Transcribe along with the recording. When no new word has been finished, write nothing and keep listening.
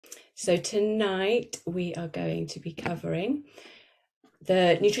So tonight we are going to be covering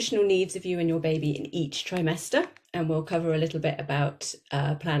the nutritional needs of you and your baby in each trimester, and we'll cover a little bit about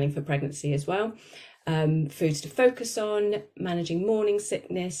planning for pregnancy as well. Foods to focus on, managing morning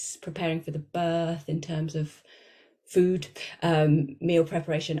sickness, preparing for the birth in terms of food, meal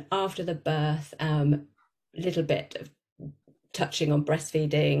preparation after the birth, a little bit of touching on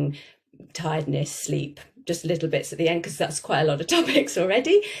breastfeeding, tiredness, sleep, just little bits at the end because that's quite a lot of topics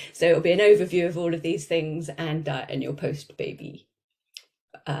already. So it'll be an overview of all of these things and your post-baby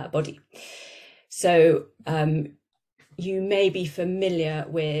body. So you may be familiar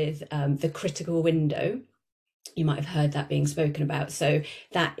with the critical window. You might have heard that being spoken about. So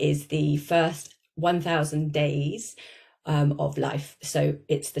that is the first 1,000 days of life. So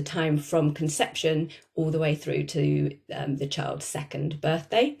it's the time from conception all the way through to the child's second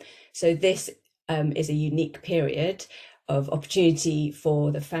birthday. So this is a unique period of opportunity for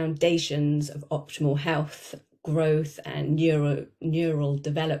the foundations of optimal health, growth, and neural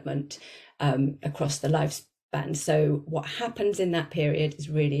development across the lifespan. So what happens in that period is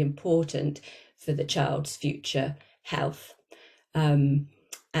really important for the child's future health. There's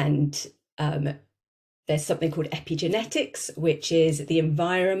something called epigenetics, which is the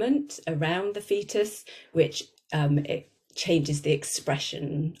environment around the fetus, which it changes the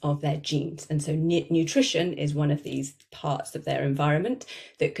expression of their genes. And so nutrition is one of these parts of their environment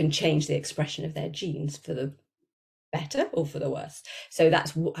that can change the expression of their genes for the better or for the worse. So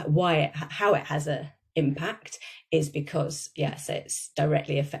that's how it has an impact, is because, yes, it's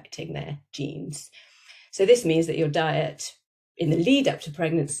directly affecting their genes. So this means that your diet in the lead up to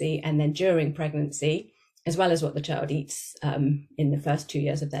pregnancy and then during pregnancy, as well as what the child eats in the first 2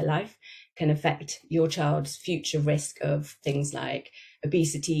 years of their life, can affect your child's future risk of things like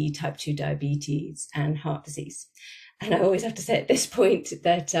obesity, type 2 diabetes, and heart disease. And I always have to say at this point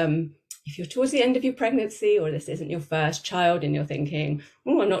that if you're towards the end of your pregnancy, or this isn't your first child and you're thinking,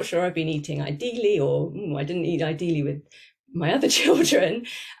 oh, I'm not sure I've been eating ideally, or I didn't eat ideally with my other children,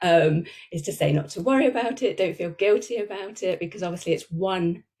 is to say not to worry about it. Don't feel guilty about it, because obviously it's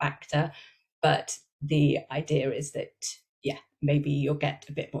one factor, but the idea is that, yeah, maybe you'll get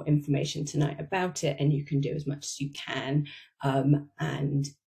a bit more information tonight about it and you can do as much as you can. And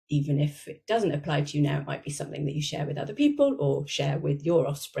even if it doesn't apply to you now, it might be something that you share with other people or share with your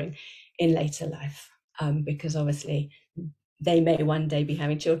offspring in later life, because obviously they may one day be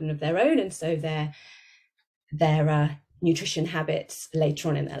having children of their own, and so their nutrition habits later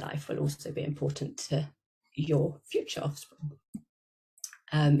on in their life will also be important to your future offspring.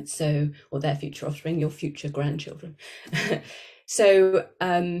 Or their future offspring, your future grandchildren. So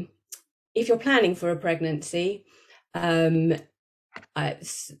if you're planning for a pregnancy, some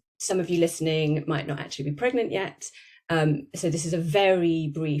of you listening might not actually be pregnant yet. So this is a very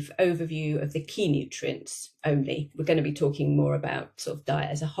brief overview of the key nutrients only. We're going to be talking more about sort of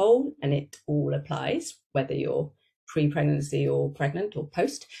diet as a whole, and it all applies, whether you're pre-pregnancy or pregnant or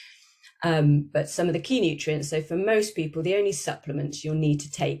post. But some of the key nutrients, so for most people, the only supplements you'll need to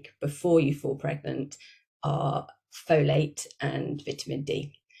take before you fall pregnant are folate and vitamin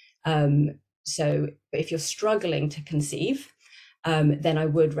D. So if you're struggling to conceive, then I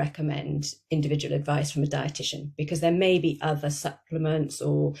would recommend individual advice from a dietitian, because there may be other supplements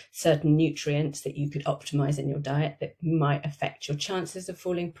or certain nutrients that you could optimize in your diet that might affect your chances of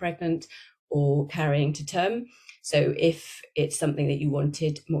falling pregnant or carrying to term. So if it's something that you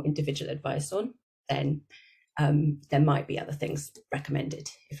wanted more individual advice on, then there might be other things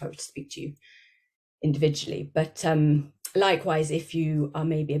recommended if I were to speak to you individually. But likewise, if you are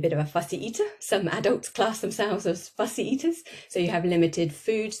maybe a bit of a fussy eater, some adults class themselves as fussy eaters, so you have limited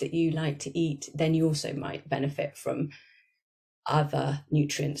foods that you like to eat, then you also might benefit from other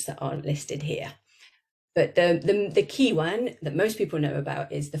nutrients that aren't listed here. But the key one that most people know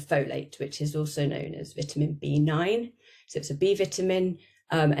about is the folate, which is also known as vitamin B9. So it's a B vitamin,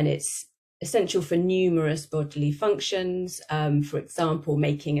 and it's essential for numerous bodily functions, for example,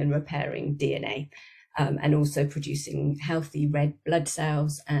 making and repairing DNA, and also producing healthy red blood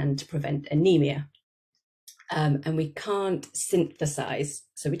cells and to prevent anemia. And we can't synthesize,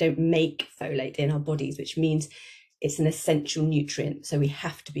 so we don't make folate in our bodies, which means it's an essential nutrient, so we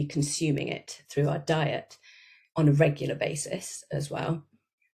have to be consuming it through our diet on a regular basis as well.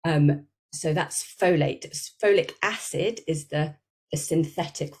 So that's folate. Folic acid is the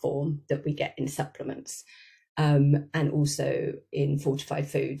synthetic form that we get in supplements, and also in fortified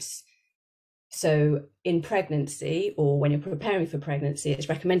foods. So in pregnancy, or when you're preparing for pregnancy, it's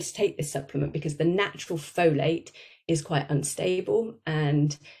recommended to take this supplement because the natural folate is quite unstable,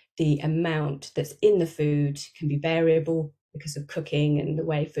 and the amount that's in the food can be variable because of cooking and the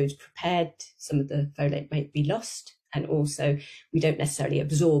way food's prepared, some of the folate might be lost. And also we don't necessarily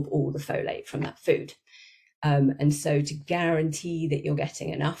absorb all the folate from that food. And so to guarantee that you're getting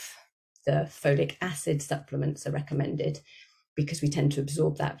enough, the folic acid supplements are recommended because we tend to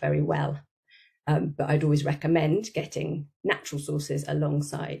absorb that very well. But I'd always recommend getting natural sources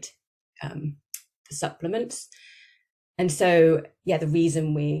alongside the supplements. And so, yeah, the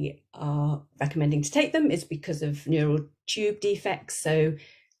reason we are recommending to take them is because of neural tube defects. So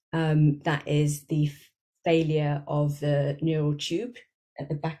that is the failure of the neural tube at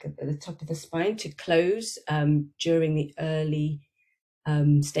the back of the top of the spine to close during the early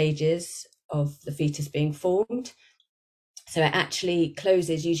stages of the fetus being formed. So it actually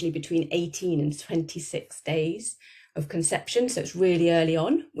closes usually between 18 and 26 days of conception. So it's really early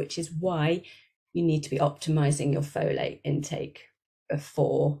on, which is why you need to be optimizing your folate intake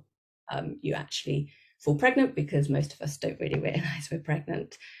before you actually fall pregnant, because most of us don't really realize we're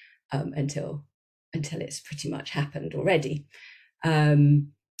pregnant until it's pretty much happened already.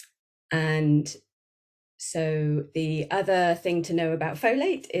 And so the other thing to know about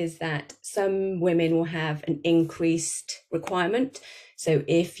folate is that some women will have an increased requirement. So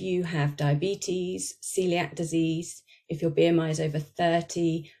if you have diabetes, celiac disease, if your BMI is over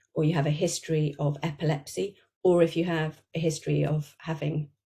 30, or you have a history of epilepsy, or if you have a history of having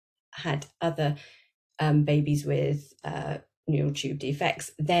had other babies with neural tube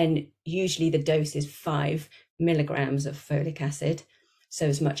defects, then usually the dose is 5 milligrams of folic acid. So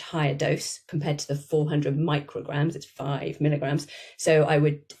it's a much higher dose compared to the 400 micrograms. It's 5 milligrams. So I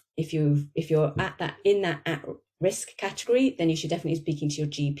would, if you're in that at-risk category, then you should definitely be speaking to your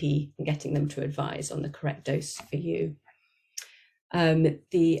GP and getting them to advise on the correct dose for you.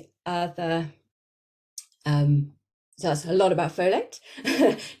 The other, so that's a lot about folate,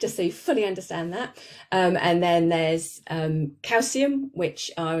 just so you fully understand that. And then there's calcium,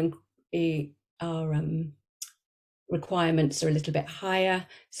 which our requirements are a little bit higher.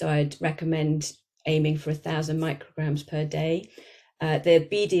 So I'd recommend aiming for 1,000 micrograms per day. The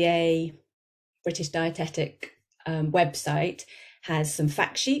BDA, British Dietetic website, has some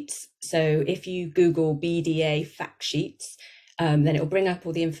fact sheets. So if you Google BDA fact sheets, then it will bring up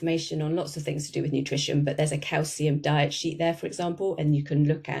all the information on lots of things to do with nutrition, but there's a calcium diet sheet there, for example, and you can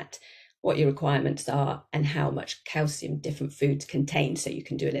look at what your requirements are and how much calcium different foods contain. So you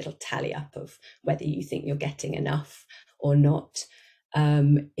can do a little tally up of whether you think you're getting enough or not.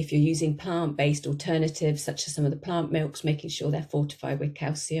 If you're using plant-based alternatives, such as some of the plant milks, making sure they're fortified with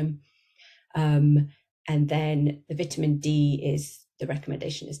calcium. And then the vitamin D is, the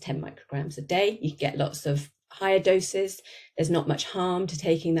recommendation is 10 micrograms a day. You can get lots of higher doses. There's not much harm to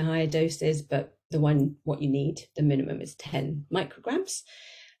taking the higher doses, but what you need, the minimum is 10 micrograms.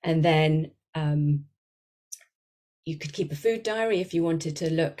 And then you could keep a food diary if you wanted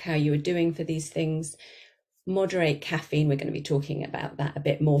to look how you were doing for these things. Moderate caffeine, we're going to be talking about that a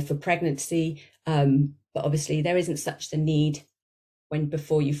bit more for pregnancy, but obviously there isn't such the need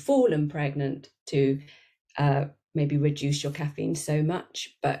before you've fallen pregnant to maybe reduce your caffeine so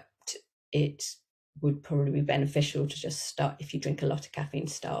much, but it would probably be beneficial to just start, if you drink a lot of caffeine,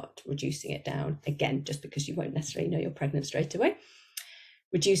 start reducing it down, again, just because you won't necessarily know you're pregnant straight away.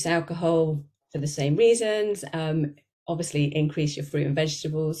 Reduce alcohol for the same reasons, obviously increase your fruit and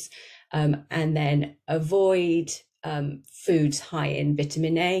vegetables, and then avoid foods high in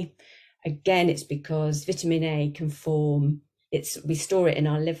vitamin A. Again, it's because vitamin A can form, we store it in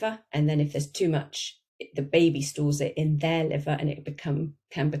our liver, and then if there's too much, the baby stores it in their liver, and it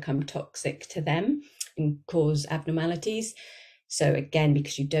can become toxic to them and cause abnormalities. So again,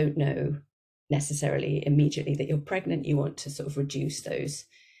 because you don't know necessarily immediately that you're pregnant, you want to sort of reduce the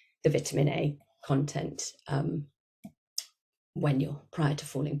vitamin A content when you're prior to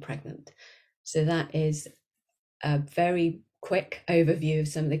falling pregnant. So that is a very quick overview of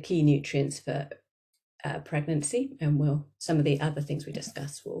some of the key nutrients for pregnancy, and some of the other things we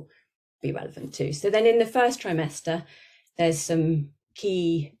discuss will be relevant too. So then in the first trimester, there's some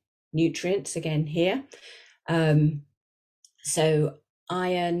key nutrients again here. So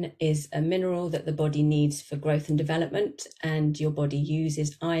iron is a mineral that the body needs for growth and development, and your body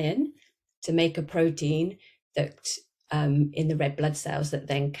uses iron to make a protein that in the red blood cells that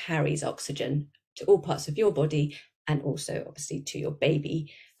then carries oxygen to all parts of your body, and also obviously to your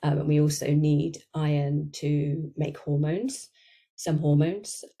baby. And we also need iron to make hormones, some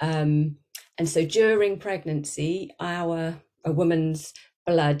hormones. And so during pregnancy, a woman's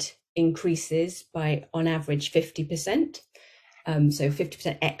blood increases by on average 50%. So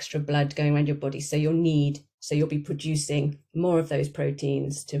 50% extra blood going around your body. So you'll need So you'll be producing more of those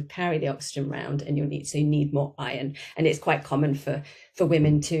proteins to carry the oxygen around, and you need more iron. And it's quite common for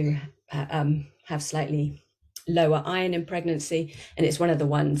women to have slightly lower iron in pregnancy, and it's one of the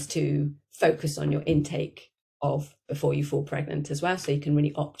ones to focus on your intake of before you fall pregnant as well, so you can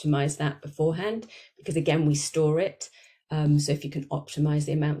really optimize that beforehand, because again, we store it. So if you can optimize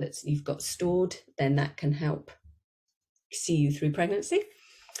the amount that you've got stored, then that can help see you through pregnancy.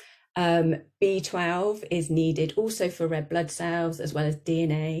 B12 is needed also for red blood cells, as well as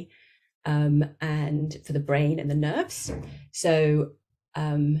DNA, and for the brain and the nerves. So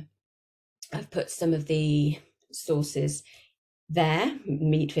I've put some of the sources there.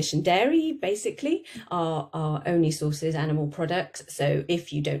 Meat, fish and dairy basically are our only sources, animal products. So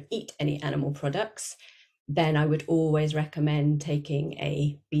if you don't eat any animal products, then I would always recommend taking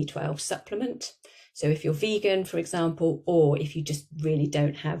a B12 supplement. So if you're vegan, for example, or if you just really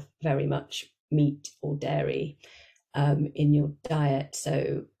don't have very much meat or dairy in your diet.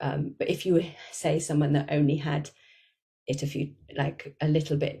 So, but if you were, say, someone that only had it a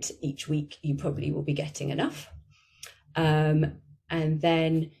little bit each week, you probably will be getting enough. And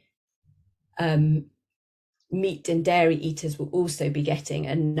then meat and dairy eaters will also be getting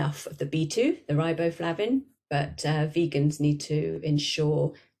enough of the B2, the riboflavin, but vegans need to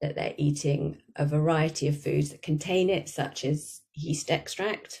ensure that they're eating a variety of foods that contain it, such as yeast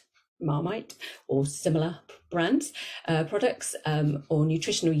extract, Marmite, or similar brands, products, or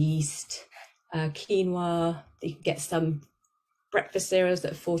nutritional yeast, quinoa. You can get some breakfast cereals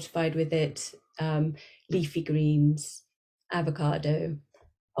that are fortified with it, leafy greens, avocado,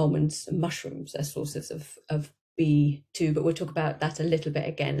 almonds, and mushrooms are sources of B2, but we'll talk about that a little bit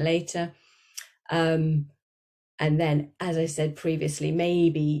again later. And then, as I said previously,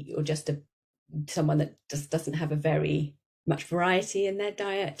 maybe you're just someone that just doesn't have a very much variety in their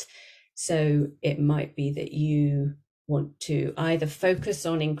diet. So it might be that you want to either focus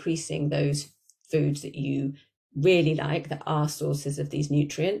on increasing those foods that you really like, that are sources of these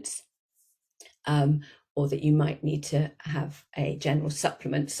nutrients, or that you might need to have a general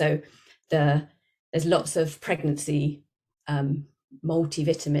supplement. So there's lots of pregnancy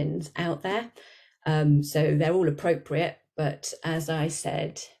multivitamins out there. So they're all appropriate, but as I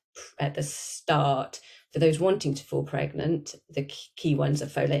said at the start, for those wanting to fall pregnant, the key ones are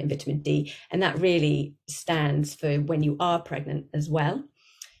folate and vitamin D, and that really stands for when you are pregnant as well.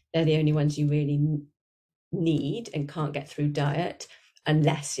 They're the only ones you really need and can't get through diet,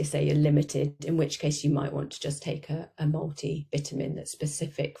 unless you say you're limited, in which case you might want to just take a multivitamin that's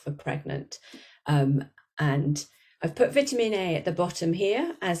specific for pregnant. And I've put vitamin A at the bottom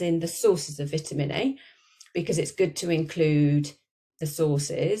here, as in the sources of vitamin A, because it's good to include the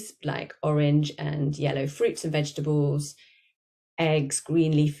sources like orange and yellow fruits and vegetables, eggs,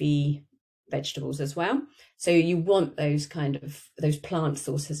 green leafy vegetables as well. So you want those plant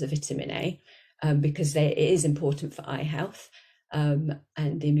sources of vitamin A, because it is important for eye health and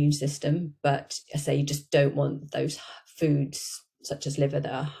the immune system. But I say you just don't want those foods such as liver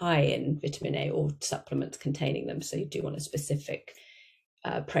that are high in vitamin A, or supplements containing them. So you do want a specific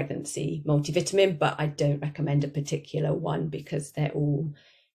pregnancy multivitamin, but I don't recommend a particular one, because they're all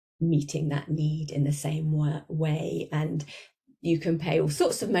meeting that need in the same way. And you can pay all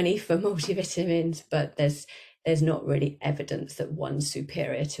sorts of money for multivitamins, but there's not really evidence that one's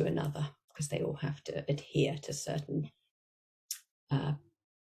superior to another, because they all have to adhere to certain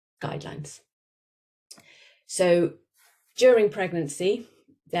guidelines. So during pregnancy,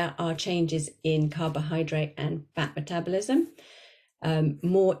 there are changes in carbohydrate and fat metabolism.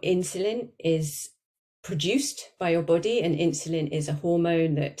 More insulin is produced by your body, and insulin is a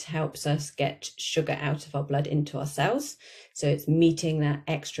hormone that helps us get sugar out of our blood into our cells. So it's meeting that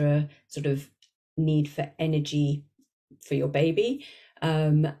extra sort of need for energy for your baby.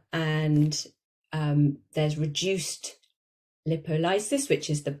 There's reduced lipolysis,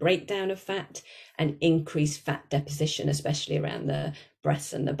 which is the breakdown of fat, and increased fat deposition, especially around the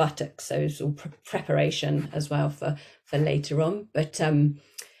breasts and the buttocks. So it's all preparation as well for later on. But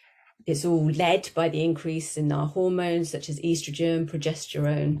it's all led by the increase in our hormones, such as estrogen,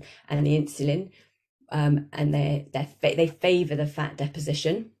 progesterone, and the insulin. And they favor the fat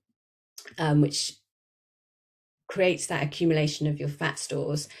deposition, which creates that accumulation of your fat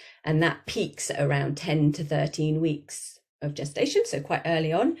stores, and that peaks at around 10 to 13 weeks of gestation, so quite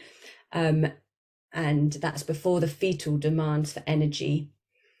early on. And that's before the fetal demands for energy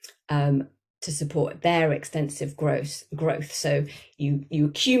to support their extensive growth. So you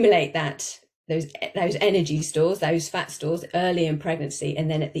accumulate those energy stores, those fat stores, early in pregnancy,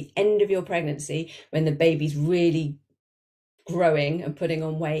 and then at the end of your pregnancy, when the baby's really growing and putting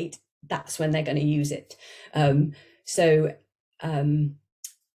on weight, that's when they're going to use it. So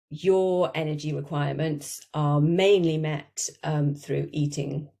your energy requirements are mainly met through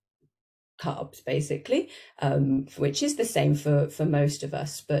eating carbs, basically, which is the same for most of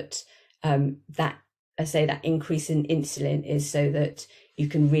us. But that, I say, that increase in insulin is so that you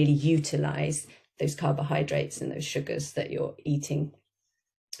can really utilize those carbohydrates and those sugars that you're eating.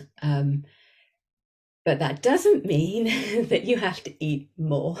 But that doesn't mean that you have to eat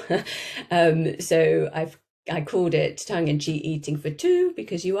more. So I called it tongue-in-cheek eating for two,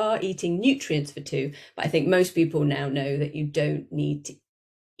 because you are eating nutrients for two. But I think most people now know that you don't need to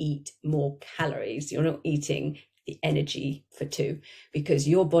eat more calories. You're not eating the energy for two, because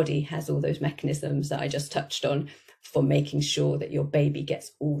your body has all those mechanisms that I just touched on for making sure that your baby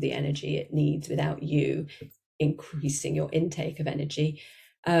gets all the energy it needs without you increasing your intake of energy.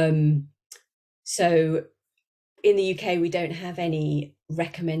 So in the UK, we don't have any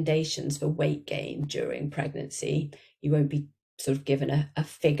recommendations for weight gain during pregnancy. You won't be sort of given a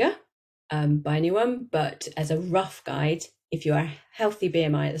figure by anyone, but as a rough guide, if you are a healthy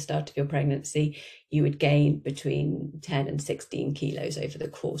BMI at the start of your pregnancy, you would gain between 10 and 16 kilos over the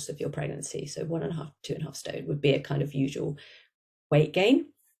course of your pregnancy. So 1.5 to 2.5 stone would be a kind of usual weight gain.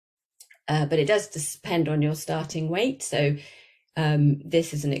 But it does depend on your starting weight. So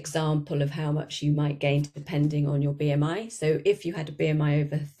this is an example of how much you might gain depending on your BMI. So if you had a BMI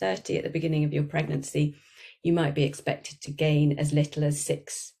over 30 at the beginning of your pregnancy, you might be expected to gain as little as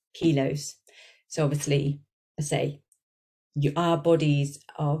 6 kilos. So obviously, I say, our bodies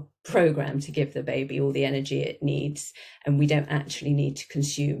are programmed to give the baby all the energy it needs, and we don't actually need to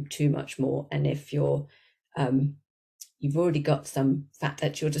consume too much more. And if you've already got some fat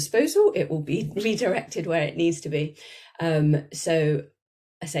at your disposal, it will be redirected where it needs to be. So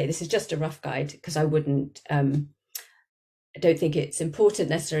I say this is just a rough guide, because I don't think it's important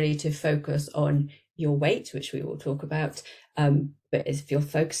necessarily to focus on your weight, which we will talk about. But if you're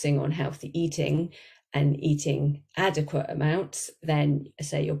focusing on healthy eating and eating adequate amounts, then I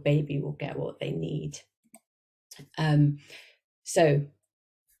say your baby will get what they need. So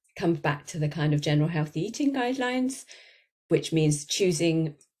comes back to the kind of general healthy eating guidelines, which means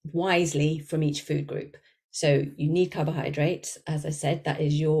choosing wisely from each food group. So you need carbohydrates. As I said, that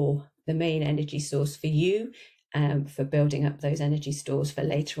is the main energy source for you, for building up those energy stores for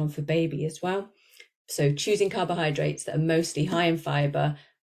later on for baby as well. So choosing carbohydrates that are mostly high in fiber,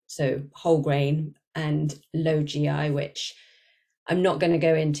 so whole grain and low GI, which I'm not going to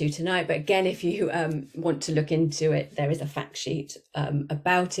go into tonight. But again, if you want to look into it, there is a fact sheet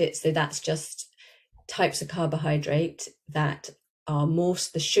about it. So that's just types of carbohydrate that are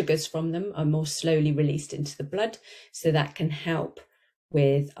the sugars from them are more slowly released into the blood. So that can help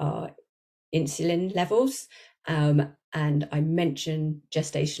with our insulin levels. And I mentioned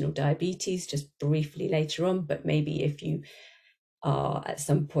gestational diabetes just briefly later on, but maybe if you are at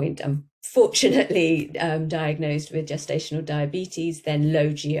some point unfortunately diagnosed with gestational diabetes, then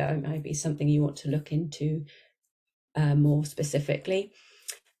low GI might be something you want to look into more specifically.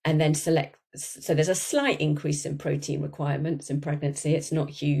 And then so there's a slight increase in protein requirements in pregnancy. It's not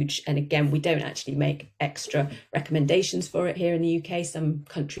huge. And again, we don't actually make extra recommendations for it here in the UK. Some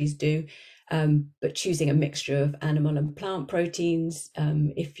countries do. But choosing a mixture of animal and plant proteins.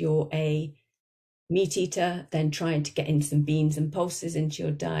 If you're a meat eater, then trying to get in some beans and pulses into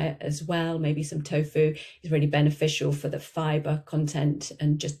your diet as well. Maybe some tofu is really beneficial for the fiber content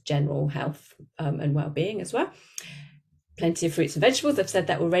and just general health and well-being as well. Plenty of fruits and vegetables. I've said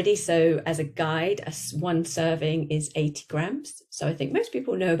that already. So as a guide, one serving is 80 grams. So I think most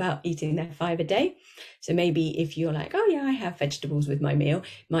people know about eating their 5 a day. So maybe if you're like, oh yeah, I have vegetables with my meal,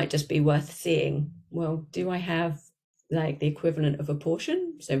 it might just be worth seeing, well, do I have like the equivalent of a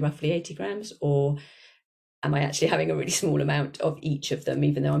portion, so roughly 80 grams, or am I actually having a really small amount of each of them?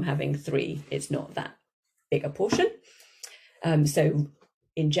 Even though I'm having 3, it's not that big a portion. So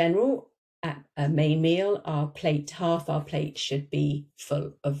in general, at a main meal, half our plate should be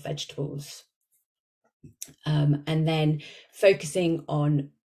full of vegetables. And then focusing on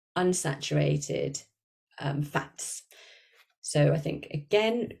unsaturated fats. So I think,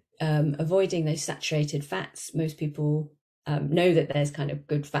 again, avoiding those saturated fats. Most people know that there's kind of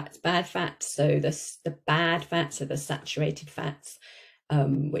good fats, bad fats. So the bad fats are the saturated fats,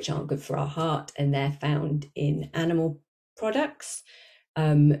 which aren't good for our heart, and they're found in animal products.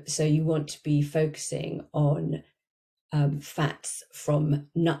 So you want to be focusing on fats from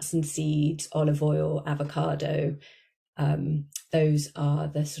nuts and seeds, olive oil, avocado. Those are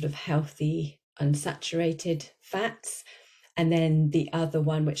the sort of healthy unsaturated fats. And then the other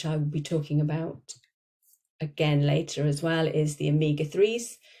one, which I will be talking about again later as well, is the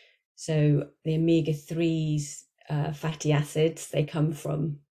omega-3s. So the omega-3s, fatty acids, they come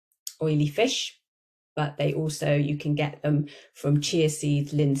from oily fish, but they also, you can get them from chia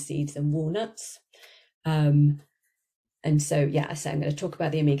seeds, linseeds and walnuts. And so, yeah, so I'm going to talk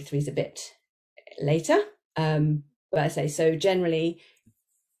about the omega-3s a bit later. But I say, so generally,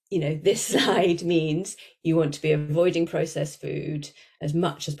 you know, this slide means you want to be avoiding processed food as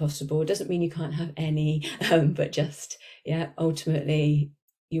much as possible. It doesn't mean you can't have any, but just, yeah, ultimately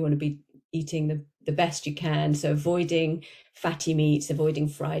you want to be eating the best you can. So avoiding fatty meats, avoiding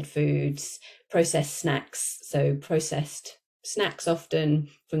fried foods, processed snacks. So processed snacks often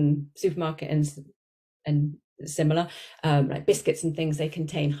from supermarket and similar, like biscuits and things, they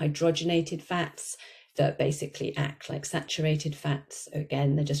contain hydrogenated fats that basically act like saturated fats.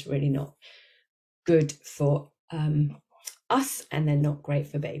 Again, they're just really not good for us, and they're not great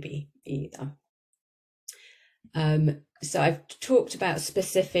for baby either. So I've talked about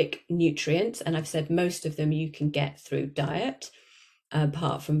specific nutrients, and I've said most of them you can get through diet,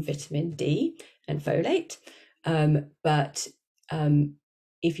 apart from vitamin D and folate. But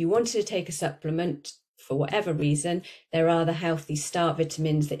if you wanted to take a supplement for whatever reason, there are the Healthy Start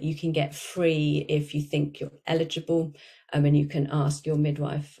vitamins that you can get free if you think you're eligible, and you can ask your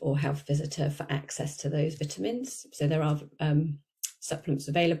midwife or health visitor for access to those vitamins. So there are supplements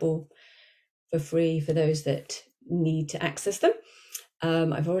available for free for those that need to access them.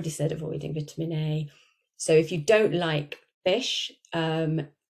 I've already said avoiding vitamin A. So if you don't like fish and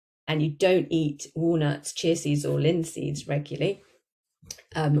you don't eat walnuts, chia seeds or linseeds regularly,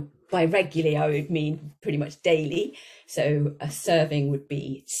 by regularly, I would mean pretty much daily. So a serving would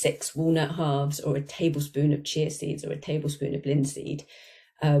be 6 walnut halves or a tablespoon of chia seeds or a tablespoon of linseed.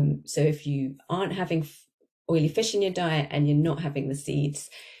 So if you aren't having oily fish in your diet and you're not having the seeds,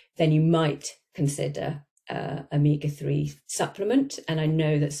 then you might consider omega-3 supplement. And I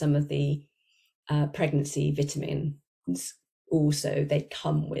know that some of the pregnancy vitamins also, they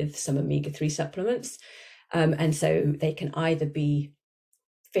come with some omega-3 supplements. And so they can either be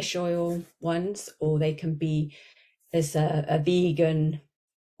fish oil ones, or they can be, there's a vegan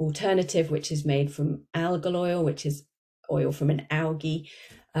alternative which is made from algal oil, which is oil from an algae.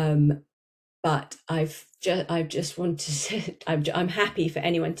 But I just want to I'm happy for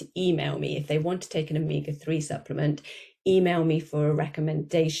anyone to email me if they want to take an omega-3 supplement. Email me for a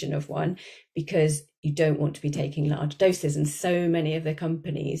recommendation of one, because you don't want to be taking large doses, and so many of the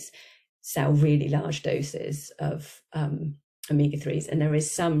companies sell really large doses of omega-3s, and there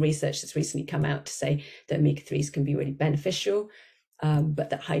is some research that's recently come out to say that omega-3s can be really beneficial, but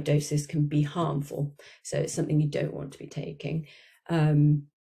that high doses can be harmful. So it's something you don't want to be taking.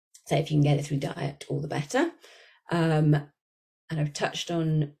 So if you can get it through diet, all the better. And I've touched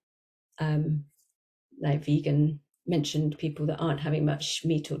on like vegan, mentioned people that aren't having much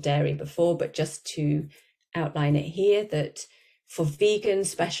meat or dairy before, but just to outline it here, that for vegans,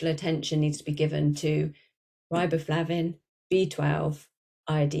 special attention needs to be given to riboflavin, B12,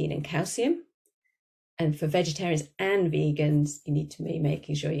 iodine and calcium. And for vegetarians and vegans, you need to be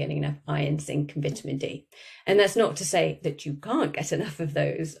making sure you're getting enough iron, zinc and vitamin D. And that's not to say that you can't get enough of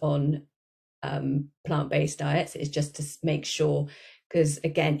those on plant-based diets. It's just to make sure, because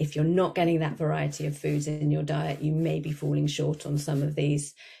again, if you're not getting that variety of foods in your diet, you may be falling short on some of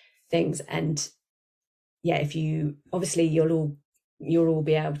these things. And yeah, if you, obviously you'll all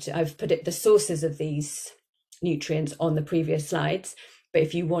be able to, I've put the sources of these nutrients on the previous slides, but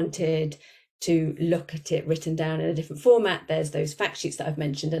if you wanted to look at it written down in a different format, there's those fact sheets that I've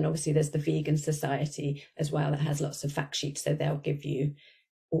mentioned, and obviously there's the Vegan Society as well that has lots of fact sheets, so they'll give you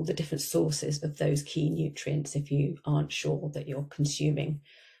all the different sources of those key nutrients if you aren't sure that you're consuming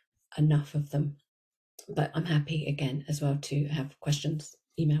enough of them. But I'm happy again as well to have questions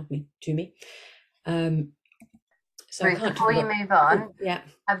emailed to me. So Ruth, before you move on, yeah,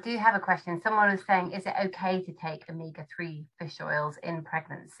 I do have a question. Someone was saying, is it okay to take omega-3 fish oils in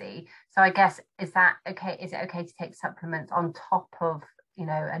pregnancy? So I guess, is that okay? Is it okay to take supplements on top of, you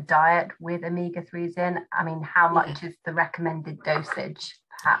know, a diet with omega-3s in? I mean, how much is the recommended dosage,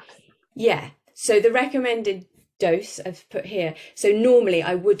 perhaps? Yeah, so the recommended dose I've put here. So normally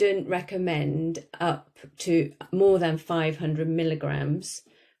I wouldn't recommend up to more than 500 milligrams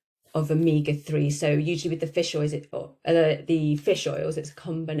of omega-3. So usually with the fish oils, it's a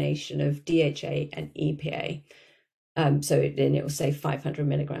combination of DHA and EPA. So then it will say 500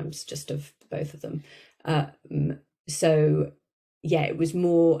 milligrams just of both of them. So yeah, it was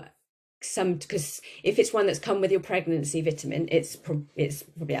more because if it's one that's come with your pregnancy vitamin, it's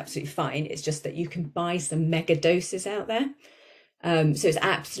probably absolutely fine. It's just that you can buy some mega doses out there. So it's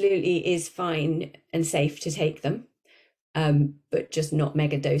absolutely is fine and safe to take them. but just not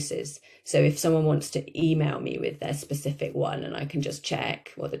mega doses. So if someone wants to email me with their specific one and I can just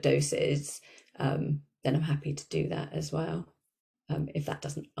check what the dose is, then I'm happy to do that as well, if that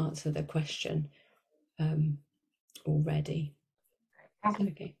doesn't answer the question already. Thank you.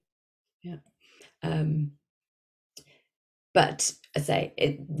 Okay. Yeah. But I say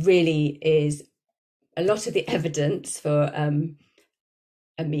it really is a lot of the evidence for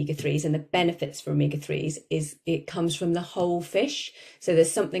omega-3s and the benefits for omega-3s is it comes from the whole fish. So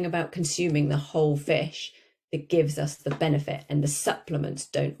there's something about consuming the whole fish that gives us the benefit, and the supplements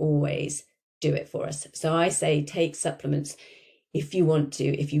don't always do it for us. So I say take supplements if you want to,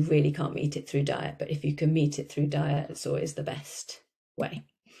 if you really can't meet it through diet, but if you can meet it through diet, it's always the best way.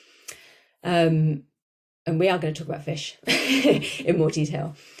 And we are going to talk about fish in more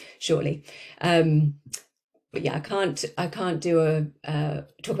detail shortly. But yeah, I can't do a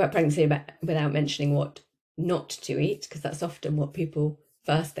talk about pregnancy without mentioning what not to eat, because that's often what people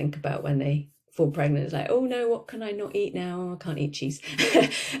first think about when they fall pregnant. It's like, oh no, what can I not eat now? I can't eat cheese,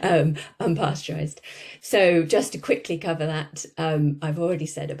 unpasteurized. So just to quickly cover that, I've already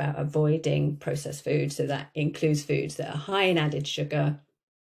said about avoiding processed food. So that includes foods that are high in added sugar,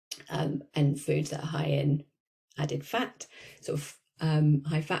 and foods that are high in added fat, sort of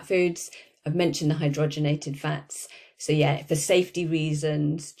high fat foods. I've mentioned the hydrogenated fats. So yeah, for safety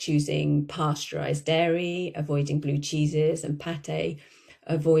reasons, choosing pasteurized dairy, avoiding blue cheeses and pate,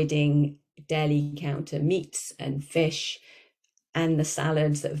 avoiding dairy counter meats and fish, and the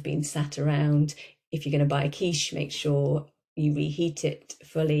salads that have been sat around. If you're going to buy a quiche, make sure you reheat it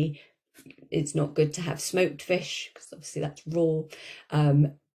fully. It's not good to have smoked fish because obviously that's raw.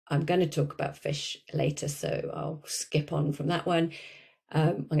 I'm going to talk about fish later, so I'll skip on from that one.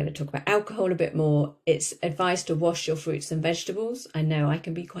 I'm going to talk about alcohol a bit more. It's advised to wash your fruits and vegetables. I know I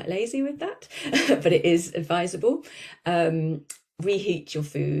can be quite lazy with that, but it is advisable. Reheat your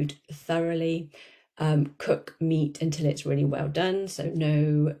food thoroughly. Cook meat until it's really well done, so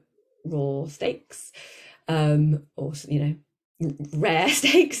no raw steaks, or rare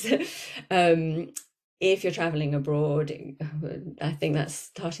steaks. If you're traveling abroad, I think that's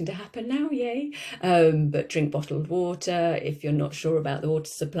starting to happen now, yay. But drink bottled water if you're not sure about the water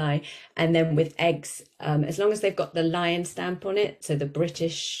supply. And then with eggs, as long as they've got the lion stamp on it, so the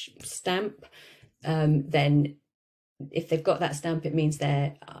British stamp, then if they've got that stamp, it means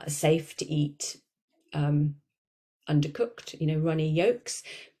they're safe to eat undercooked, runny yolks.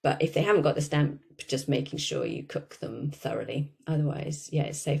 But if they haven't got the stamp, just making sure you cook them thoroughly. Otherwise, yeah,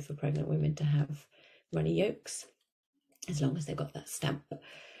 it's safe for pregnant women to have runny yolks as long as they've got that stamp.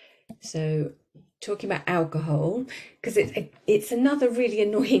 So talking about alcohol, because it's another really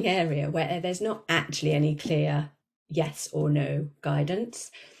annoying area where there's not actually any clear yes or no guidance,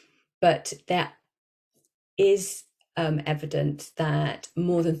 but there is evidence that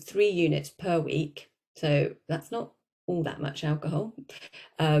more than 3 units per week, so that's not all that much alcohol,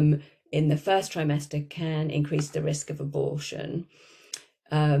 in the first trimester can increase the risk of abortion.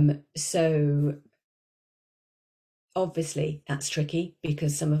 So obviously that's tricky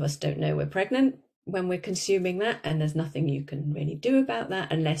because some of us don't know we're pregnant when we're consuming that, and there's nothing you can really do about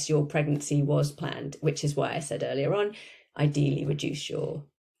that unless your pregnancy was planned, which is why I said earlier on, ideally reduce your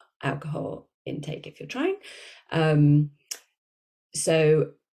alcohol intake if you're trying.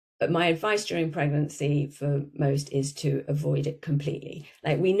 But my advice during pregnancy for most is to avoid it completely.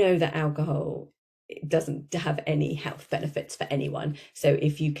 Like, we know that alcohol doesn't have any health benefits for anyone. So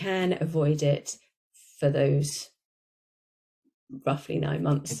if you can avoid it for those roughly 9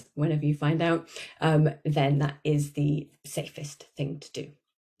 months, whenever you find out, then that is the safest thing to do.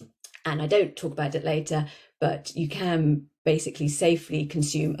 And I don't talk about it later, but you can basically safely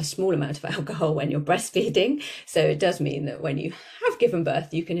consume a small amount of alcohol when you're breastfeeding. So it does mean that when you have given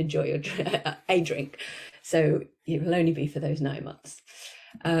birth, you can enjoy a drink. So it will only be for those 9 months.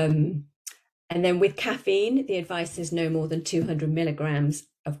 And then with caffeine, the advice is no more than 200 milligrams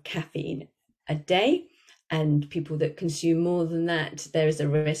of caffeine a day. And people that consume more than that, there is a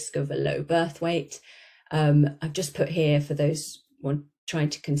risk of a low birth weight. I've just put here for those trying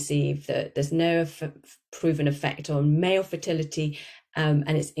to conceive that there's no proven effect on male fertility, and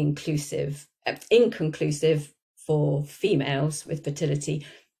it's inconclusive for females with fertility.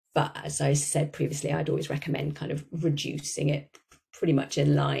 But as I said previously, I'd always recommend kind of reducing it pretty much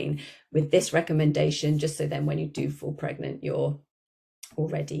in line with this recommendation, just so then when you do fall pregnant, you're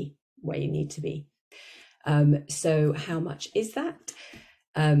already where you need to be. So how much is that?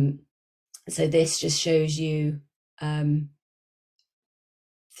 So this just shows you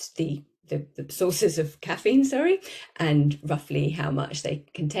the the sources of caffeine, sorry, and roughly how much they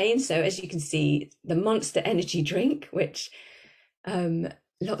contain. So as you can see, the Monster Energy drink, which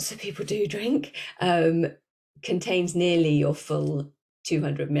lots of people do drink, contains nearly your full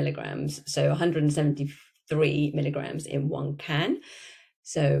 200 milligrams, so 173 milligrams in one can.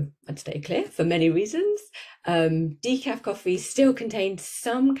 So I'd stay clear for many reasons. Decaf coffee still contains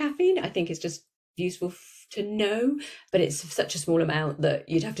some caffeine. I think it's just useful to know, but it's such a small amount that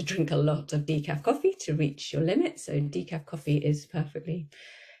you'd have to drink a lot of decaf coffee to reach your limit. So decaf coffee is perfectly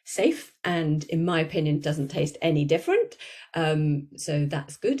safe, and in my opinion doesn't taste any different, so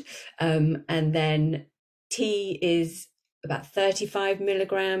that's good. And then tea is about 35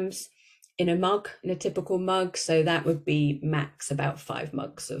 milligrams in a mug, in a typical mug, so that would be max about 5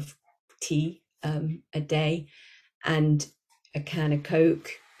 mugs of tea a day. And a can of Coke,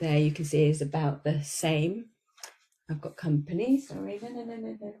 there you can see, is about the same. I've got company, sorry,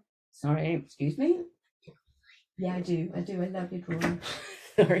 no. Sorry, excuse me. Yeah, I do, I love your drawing.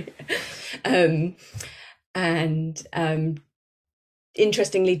 Sorry.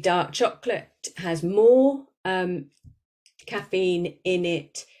 Interestingly, dark chocolate has more caffeine in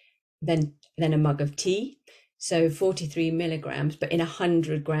it than a mug of tea. So 43 milligrams, but in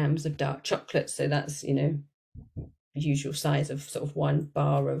 100 grams of dark chocolate. So that's, you know, usual size of sort of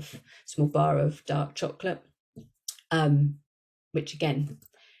small bar of dark chocolate, which again,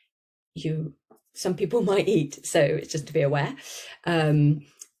 some people might eat, so it's just to be aware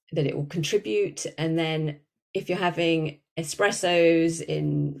that it will contribute. And then if you're having espressos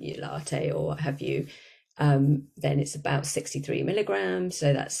in your latte or what have you, then it's about 63 milligrams,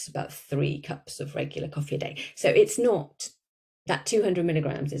 so that's about 3 cups of regular coffee a day. So it's not, that 200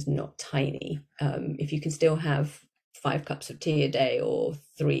 milligrams is not tiny. If you can still have 5 cups of tea a day or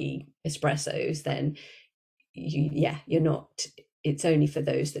 3 espressos, then you're not, it's only for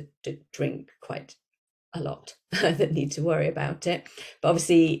those that drink quite a lot that need to worry about it. But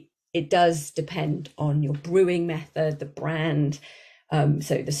obviously it does depend on your brewing method, the brand,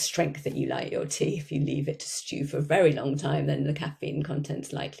 so the strength that you like your tea. If you leave it to stew for a very long time, then the caffeine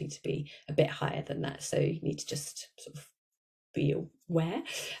content's likely to be a bit higher than that, so you need to just sort of be aware.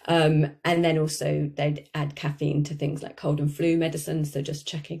 And then also they'd add caffeine to things like cold and flu medicines, so just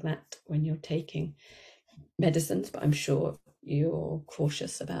checking that when you're taking medicines, but I'm sure you're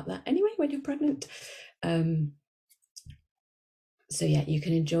cautious about that anyway when you're pregnant. So yeah, you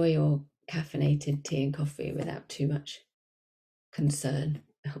can enjoy your caffeinated tea and coffee without too much concern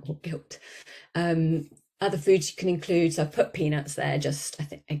or guilt. Other foods you can include, so I've put peanuts there, just I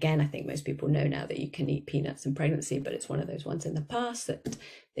think most people know now that you can eat peanuts in pregnancy, but it's one of those ones in the past that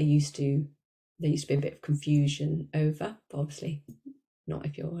there used to be a bit of confusion over. But obviously not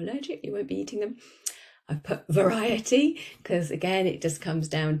if you're allergic, you won't be eating them. I've put variety, because again, it just comes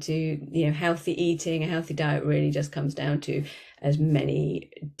down to, you know, healthy eating. A healthy diet really just comes down to as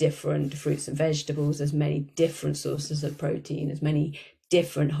many different fruits and vegetables, as many different sources of protein, as many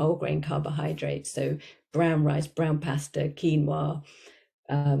different whole grain carbohydrates. So brown rice, brown pasta, quinoa,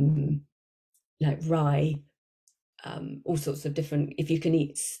 like rye, all sorts of different, if you can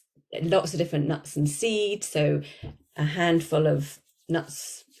eat lots of different nuts and seeds, so a handful of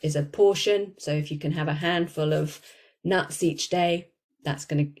nuts is a portion. So if you can have a handful of nuts each day, that's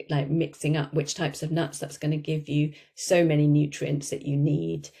going to, like, mixing up which types of nuts, that's going to give you so many nutrients that you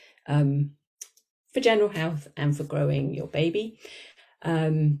need for general health and for growing your baby.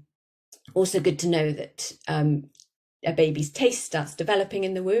 Also good to know that a baby's taste starts developing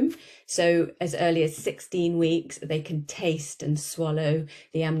in the womb. So as early as 16 weeks, they can taste and swallow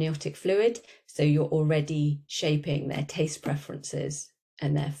the amniotic fluid. So you're already shaping their taste preferences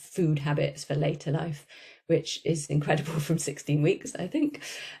and their food habits for later life, which is incredible from 16 weeks, I think.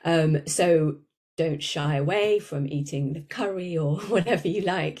 So don't shy away from eating the curry or whatever you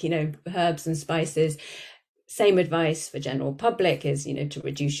like, you know, herbs and spices. Same advice for general public is, you know, to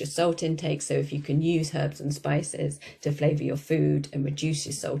reduce your salt intake. So if you can use herbs and spices to flavor your food and reduce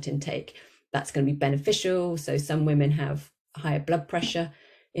your salt intake, that's going to be beneficial. So some women have higher blood pressure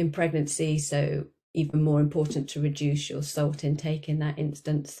in pregnancy, so even more important to reduce your salt intake in that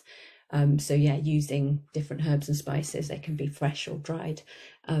instance. So yeah, using different herbs and spices, they can be fresh or dried,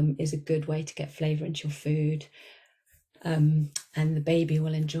 is a good way to get flavor into your food. And the baby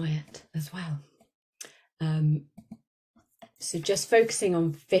will enjoy it as well. So just focusing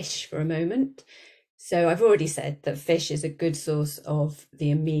on fish for a moment. So I've already said that fish is a good source of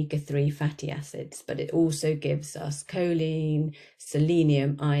the omega-3 fatty acids, but it also gives us choline,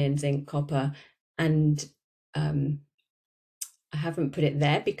 selenium, iron, zinc, copper, and I haven't put it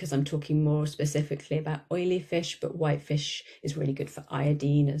there because I'm talking more specifically about oily fish, but white fish is really good for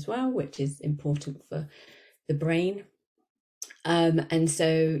iodine as well, which is important for the brain. And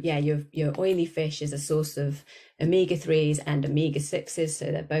so, yeah, your oily fish is a source of omega-3s and omega-6s. So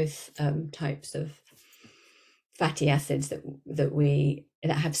they're both types of fatty acids that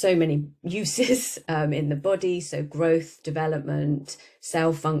have so many uses in the body. So growth, development,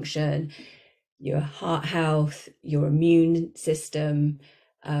 cell function, your heart health, your immune system,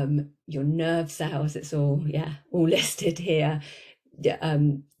 your nerve cells. It's all listed here.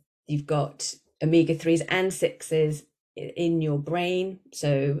 You've got omega-3s and 6s in your brain,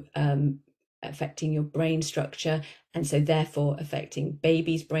 so affecting your brain structure, and so therefore affecting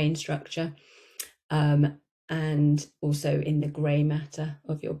baby's brain structure, and also in the grey matter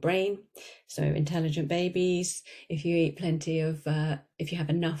of your brain. So intelligent babies, if you eat plenty of, if you have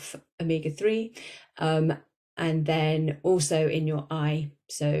enough omega-3, and then also in your eye,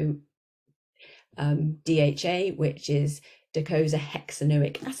 so DHA, which is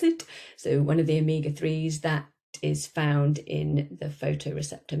docosahexaenoic acid, so one of the omega-3s that is found in the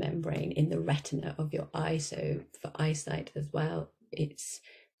photoreceptor membrane in the retina of your eye. So for eyesight as well, it's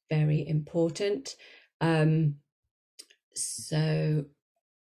very important. But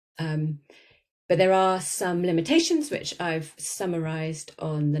there are some limitations which I've summarized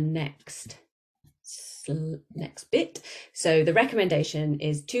on the next bit. So the recommendation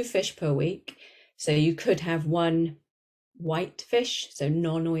is 2 fish per week. So you could have 1 white fish, so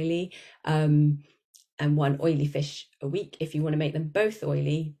non-oily, and 1 oily fish a week. If you want to make them both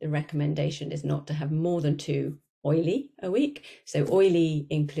oily, the recommendation is not to have more than 2 oily a week. So oily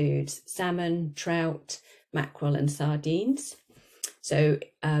includes salmon, trout, mackerel, and sardines. So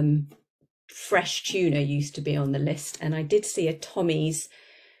fresh tuna used to be on the list, and I did see a Tommy's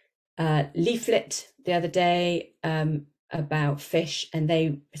leaflet the other day about fish, and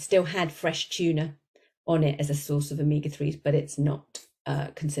they still had fresh tuna on it as a source of omega-3s, but it's not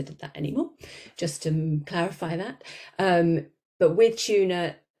considered that anymore, just to clarify that. But with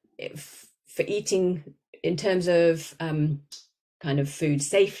tuna, for eating in terms of kind of food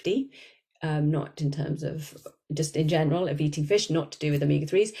safety, not in terms of just in general of eating fish, not to do with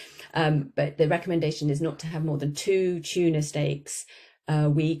omega-3s, but the recommendation is not to have more than 2 tuna steaks a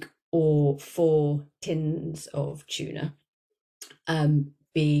week or 4 tins of tuna,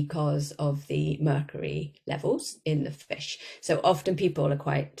 because of the mercury levels in the fish. So often people are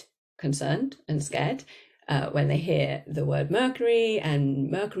quite concerned and scared when they hear the word mercury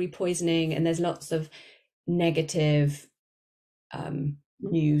and mercury poisoning, and there's lots of negative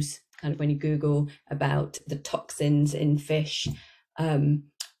news kind of when you Google about the toxins in fish,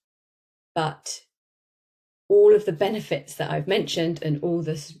 but all of the benefits that I've mentioned and all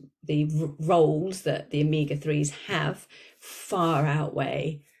the roles that the omega-3s have far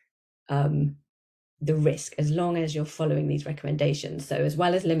outweigh the risk, as long as you're following these recommendations. So as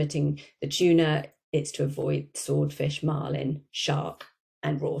well as limiting the tuna, it's to avoid swordfish, marlin, shark,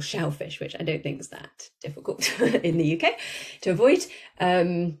 and raw shellfish, which I don't think is that difficult in the UK to avoid.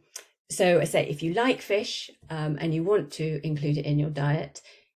 So I say, if you like fish and you want to include it in your diet,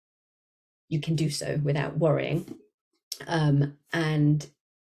 you can do so without worrying. And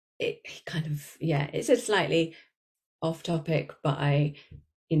it kind of, it's a slightly off topic, but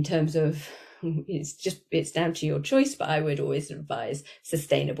in terms of, it's down to your choice, but I would always advise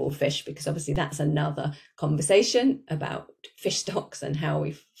sustainable fish, because obviously that's another conversation about fish stocks and how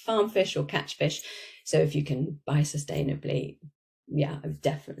we farm fish or catch fish. So if you can buy sustainably, I would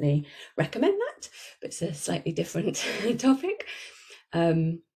definitely recommend that, but it's a slightly different topic.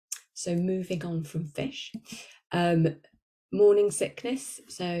 So moving on from fish, morning sickness.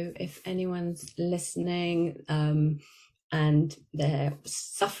 So if anyone's listening and they're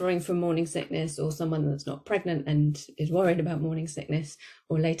suffering from morning sickness, or someone that's not pregnant and is worried about morning sickness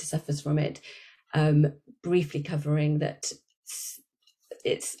or later suffers from it, briefly covering that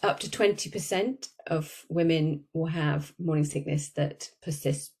it's up to 20% of women will have morning sickness that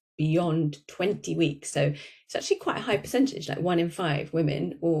persists beyond 20 weeks. So it's actually quite a high percentage, like 1 in 5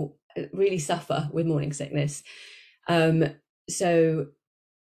 women will really suffer with morning sickness. So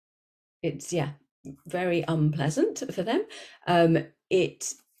it's very unpleasant for them.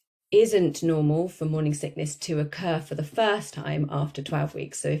 It isn't normal for morning sickness to occur for the first time after 12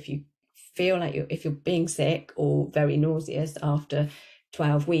 weeks. So if you feel like if you're being sick or very nauseous after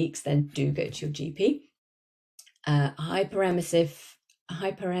 12 weeks, then do go to your GP. Hyperemesis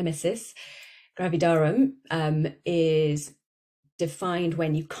gravidarum is defined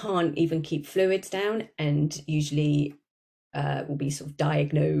when you can't even keep fluids down, and usually will be sort of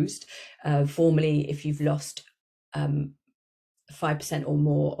diagnosed formally if you've lost 5% or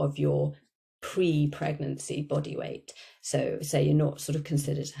more of your pre-pregnancy body weight. So say you're not sort of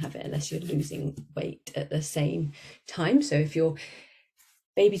considered to have it unless you're losing weight at the same time. So if your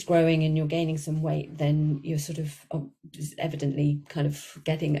baby's growing and you're gaining some weight, then you're sort of evidently kind of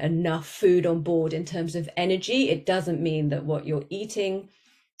getting enough food on board in terms of energy. It doesn't mean that what you're eating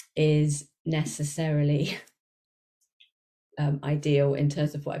is necessarily ideal in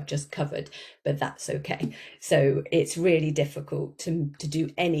terms of what I've just covered, but that's okay. So it's really difficult to do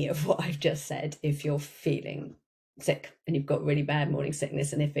any of what I've just said if you're feeling sick and you've got really bad morning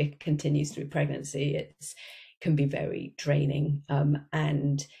sickness, and if it continues through pregnancy, it can be very draining.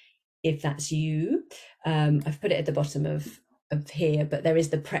 And if that's you, I've put it at the bottom of here, but there is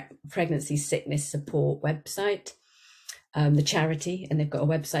the pregnancy sickness support website, the charity, and they've got a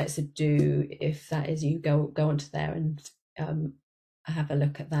website. So do, if that is you, go onto there and have a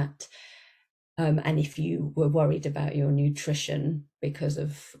look at that. And if you were worried about your nutrition because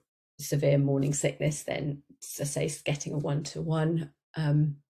of severe morning sickness, then I say getting a one-to-one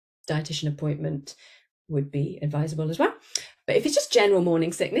dietitian appointment would be advisable as well. But if it's just general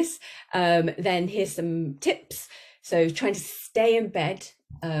morning sickness, then here's some tips. So trying to stay in bed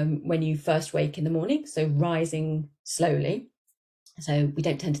when you first wake in the morning, so rising slowly. So we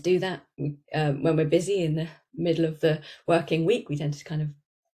don't tend to do that when we're busy in the middle of the working week. We tend to kind of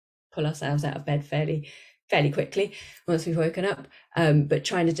pull ourselves out of bed fairly quickly once we've woken up, but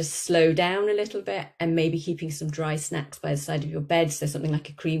trying to just slow down a little bit, and maybe keeping some dry snacks by the side of your bed, so something like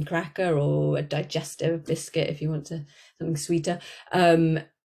a cream cracker or a digestive biscuit if you want something sweeter, and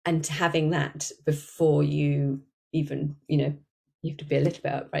having that before you even, you have to be a little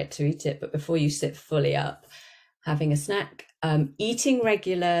bit upright to eat it, but before you sit fully up, having a snack. Eating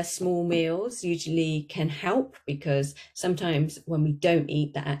regular small meals usually can help, because sometimes when we don't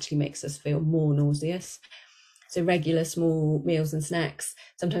eat, that actually makes us feel more nauseous. So regular small meals and snacks.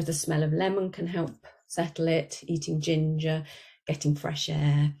 Sometimes the smell of lemon can help settle it. Eating ginger, getting fresh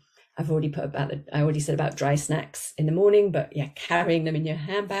air. I already said about dry snacks in the morning, but yeah, carrying them in your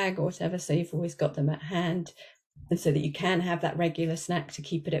handbag or whatever, so you've always got them at hand, and so that you can have that regular snack to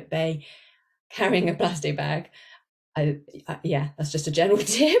keep it at bay. Carrying a plastic bag. Yeah, that's just a general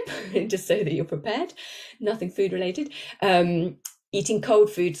tip, just so that you're prepared. Nothing food related. Eating cold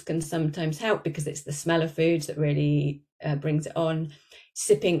foods can sometimes help, because it's the smell of foods that really brings it on.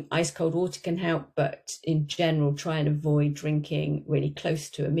 Sipping ice cold water can help, but in general, try and avoid drinking really close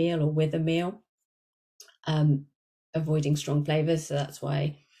to a meal or with a meal. Avoiding strong flavors, so that's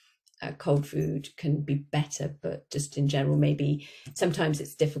why cold food can be better, but just in general, maybe sometimes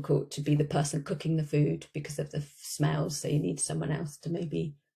it's difficult to be the person cooking the food because of the smells, so you need someone else to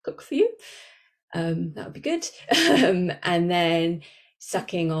maybe cook for you. That would be good. And then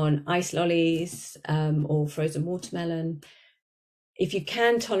sucking on ice lollies or frozen watermelon. If you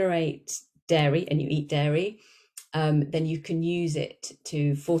can tolerate dairy and you eat dairy, then you can use it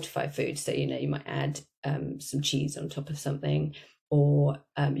to fortify food. So you might add some cheese on top of something, or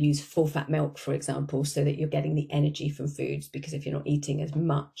use full fat milk, for example, so that you're getting the energy from foods, because if you're not eating as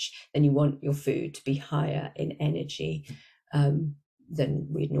much, then you want your food to be higher in energy than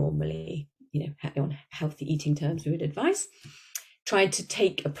we'd normally, on healthy eating terms, we would advise. Try to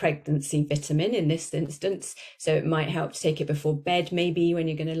take a pregnancy vitamin in this instance. So it might help to take it before bed, maybe when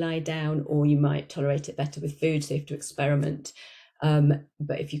you're going to lie down, or you might tolerate it better with food, so you have to experiment.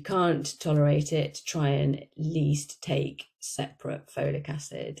 But if you can't tolerate it, try and at least take separate folic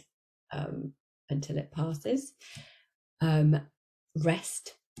acid until it passes.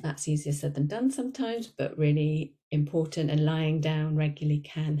 Rest, that's easier said than done sometimes, but really important, and lying down regularly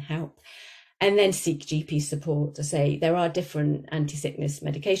can help. And then seek GP support. To say there are different anti-sickness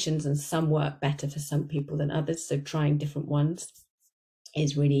medications, and some work better for some people than others, so trying different ones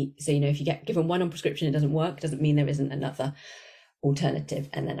is really, so if you get given one on prescription, it doesn't work, doesn't mean there isn't another alternative.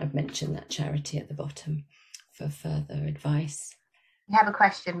 And then I've mentioned that charity at the bottom for further advice. You have a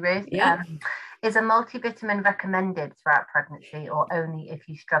question, Ruth. Yeah. Is a multivitamin recommended throughout pregnancy, or only if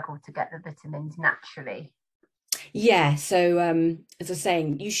you struggle to get the vitamins naturally? Yeah, so as I was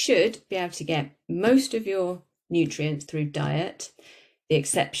saying, you should be able to get most of your nutrients through diet, the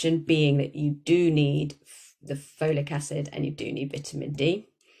exception being that you do need the folic acid and you do need vitamin D.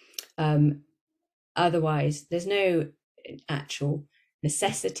 Otherwise, there's no actual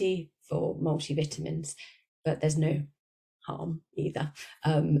necessity for multivitamins, but there's no harm either.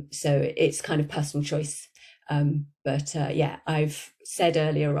 So it's kind of personal choice. But yeah, I've said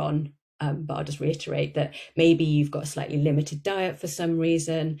earlier on, but I'll just reiterate that maybe you've got a slightly limited diet for some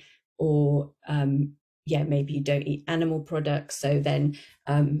reason, or yeah, maybe you don't eat animal products. So then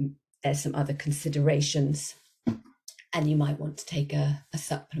there's some other considerations and you might want to take a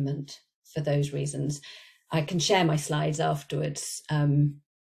supplement for those reasons. I can share my slides afterwards,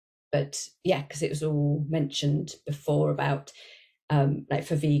 but yeah, because it was all mentioned before about like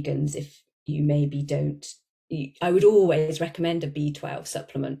for vegans, if you maybe don't, I would always recommend a B12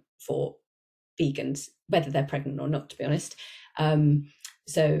 supplement for vegans, whether they're pregnant or not, to be honest.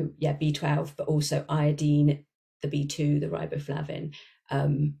 So yeah, B12, but also iodine, the B2, the riboflavin.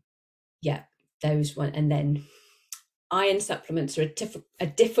 Yeah, those one. And then iron supplements are a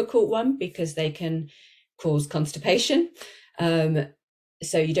difficult one because they can cause constipation.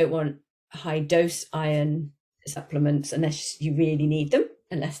 So you don't want high dose iron supplements unless you really need them,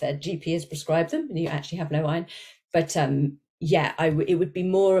 unless their GP has prescribed them and you actually have low iron. But yeah, it would be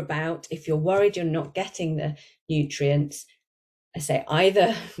more about, if you're worried you're not getting the nutrients, I say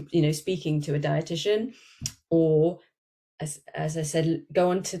either, speaking to a dietitian, or as I said, go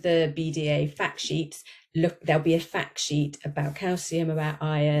onto the BDA fact sheets. Look, there'll be a fact sheet about calcium, about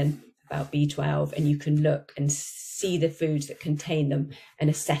iron, about B12, and you can look and see the foods that contain them and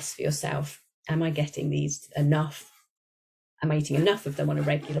assess for yourself, am I getting these enough? Am I eating enough of them on a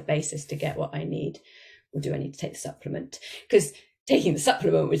regular basis to get what I need? Or do I need to take the supplement? Because taking the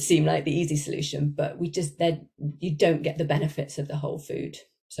supplement would seem like the easy solution, but you don't get the benefits of the whole food.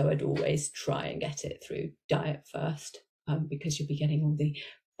 So I'd always try and get it through diet first, because you'll be getting all the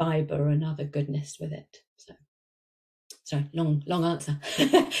fiber and other goodness with it. So sorry, long answer.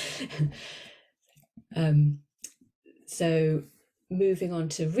 So moving on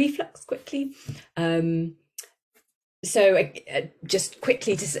to reflux quickly. So just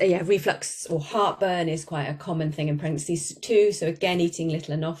quickly to say, yeah, reflux or heartburn is quite a common thing in pregnancy too. So again, eating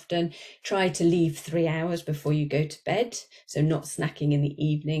little and often. Try to leave 3 hours before you go to bed. So not snacking in the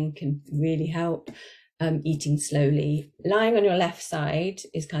evening can really help. Eating slowly. Lying on your left side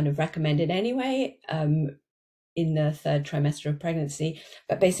is kind of recommended anyway, in the 3rd trimester of pregnancy,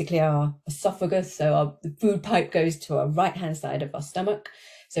 but basically our esophagus, so the food pipe goes to our right hand side of our stomach.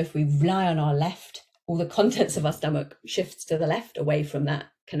 So if we lie on our left, all the contents of our stomach shifts to the left, away from that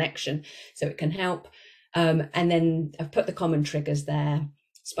connection, so it can help. And then I've put the common triggers there: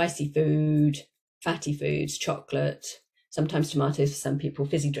 spicy food, fatty foods, chocolate, sometimes tomatoes for some people,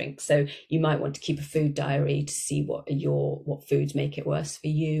 fizzy drinks. So you might want to keep a food diary to see what foods make it worse for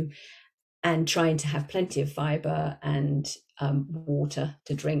you, and trying to have plenty of fiber and water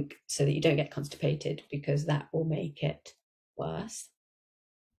to drink so that you don't get constipated, because that will make it worse.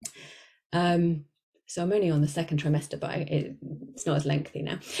 So I'm only on the 2nd trimester, but it's not as lengthy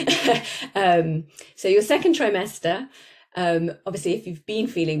now. So your 2nd trimester, obviously, if you've been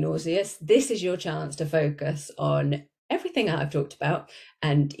feeling nauseous, this is your chance to focus on everything I've talked about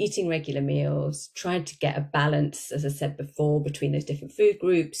and eating regular meals, trying to get a balance, as I said before, between those different food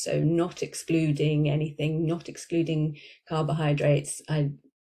groups. So not excluding anything, not excluding carbohydrates. I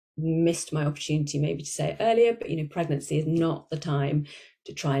missed my opportunity maybe to say it earlier, but pregnancy is not the time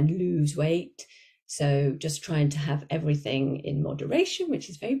to try and lose weight. So just trying to have everything in moderation, which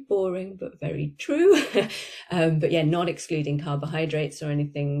is very boring, but very true. But yeah, not excluding carbohydrates or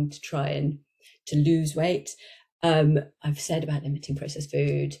anything to try and to lose weight. I've said about limiting processed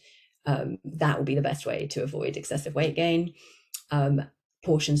food. That will be the best way to avoid excessive weight gain.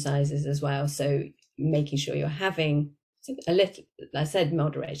 Portion sizes as well. So making sure you're having a little, I said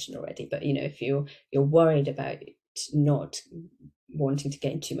moderation already, but if you're worried about not wanting to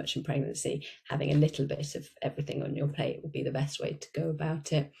gain too much in pregnancy, having a little bit of everything on your plate will be the best way to go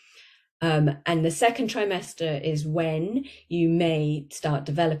about it. And the 2nd trimester is when you may start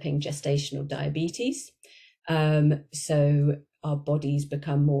developing gestational diabetes. So our bodies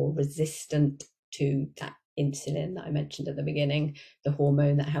become more resistant to that insulin that I mentioned at the beginning, the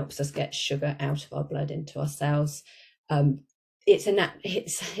hormone that helps us get sugar out of our blood into our cells. It's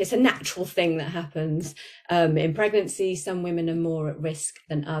a natural thing that happens in pregnancy. Some women are more at risk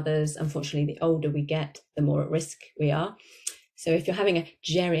than others. Unfortunately, the older we get, the more at risk we are. So if you're having a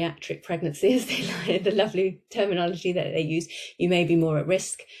geriatric pregnancy, as they like, the lovely terminology that they use, you may be more at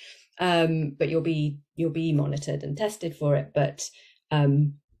risk, but you'll be monitored and tested for it. But I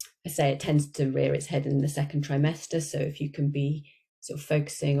say it tends to rear its head in the 2nd trimester. So if you can be sort of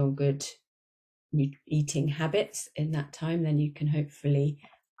focusing on good eating habits in that time, then you can hopefully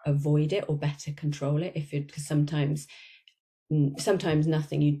avoid it or better control it. Because sometimes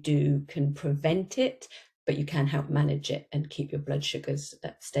nothing you do can prevent it, but you can help manage it and keep your blood sugars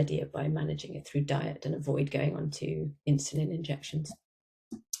steadier by managing it through diet and avoid going on to insulin injections.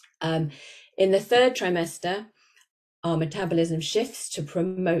 In the 3rd trimester, our metabolism shifts to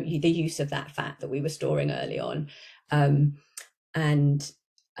promote the use of that fat that we were storing early on, and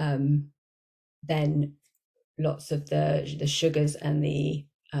then lots of the sugars and the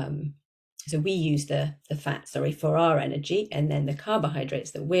so we use the fat, sorry, for our energy, and then the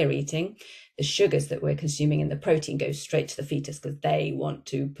carbohydrates that we're eating, the sugars that we're consuming, and the protein goes straight to the fetus because they want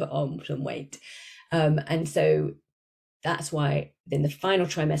to put on some weight. And so that's why in the final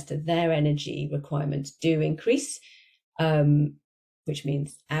trimester, their energy requirements do increase, which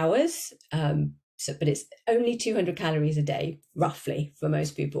means hours. But it's only 200 calories a day, roughly, for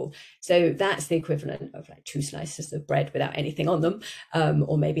most people. So that's the equivalent of like 2 slices of bread without anything on them,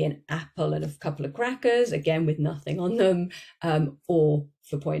 or maybe an apple and a couple of crackers, again, with nothing on them, or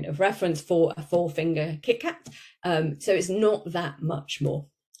for point of reference, for a 4-finger Kit Kat. So it's not that much more.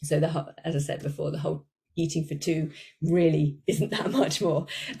 So as I said before, the whole eating for 2 really isn't that much more.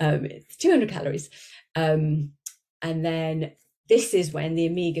 It's 200 calories. And then this is when the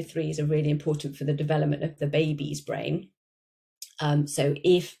omega-3s are really important for the development of the baby's brain. So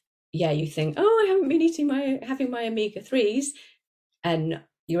if, you think, oh, I haven't been having my omega-3s, and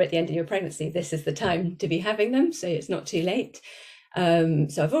you're at the end of your pregnancy, this is the time to be having them, so it's not too late. So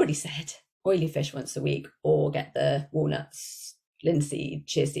I've already said oily fish once a week, or get the walnuts, linseed,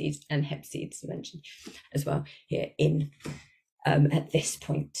 chia seeds, and hemp seeds mentioned as well here in at this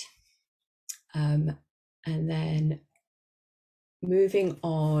point. And then moving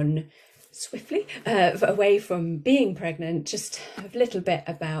on swiftly away from being pregnant, just a little bit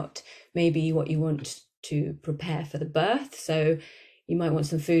about maybe what you want to prepare for the birth. So you might want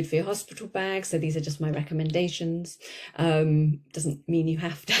some food for your hospital bag. So these are just my recommendations. Doesn't mean you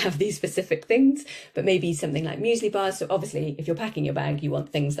have to have these specific things, but maybe something like muesli bars. So obviously, if you're packing your bag, you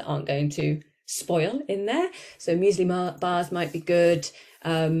want things that aren't going to spoil in there. So muesli bars might be good.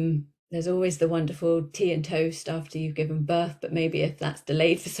 There's always the wonderful tea and toast after you've given birth, but maybe if that's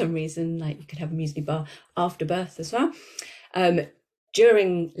delayed for some reason, like you could have a muesli bar after birth as well.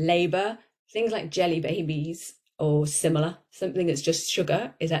 During labour, things like jelly babies or similar, something that's just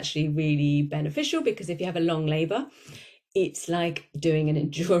sugar, is actually really beneficial, because if you have a long labour, it's like doing an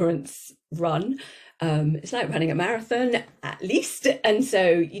endurance run. It's like running a marathon at least, and so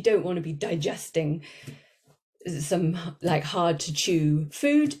you don't want to be digesting some like hard to chew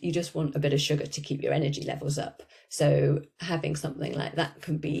food. You just want a bit of sugar to keep your energy levels up. So having something like that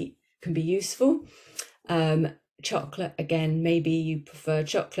can be useful. Chocolate, again, maybe you prefer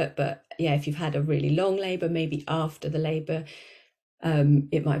chocolate, but if you've had a really long labor, maybe after the labor,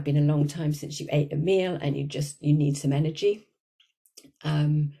 it might have been a long time since you ate a meal and you need some energy.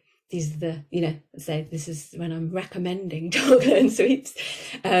 These are the, this is when I'm recommending chocolate and sweets.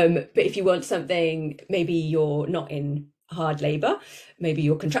 But if you want something, maybe you're not in hard labor, maybe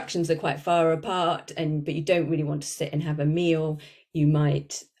your contractions are quite far apart, but you don't really want to sit and have a meal, you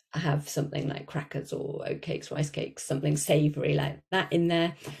might have something like crackers or oatcakes, rice cakes, something savory like that in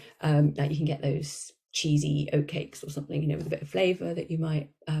there. Like you can get those cheesy oatcakes or something, with a bit of flavor that you might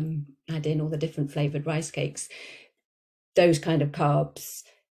add in, all the different flavored rice cakes. Those kind of carbs,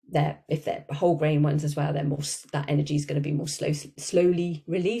 if they're whole grain ones as well, that energy is going to be more slowly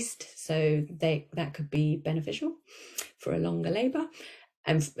released, so that could be beneficial for a longer labor.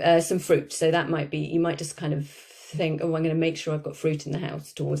 And some fruit, so that might be, you might just kind of think, oh, I'm going to make sure I've got fruit in the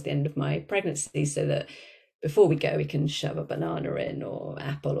house towards the end of my pregnancy, so that before we go we can shove a banana in or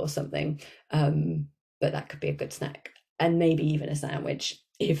apple or something. But that could be a good snack, and maybe even a sandwich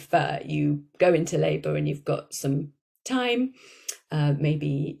if you go into labor and you've got some time.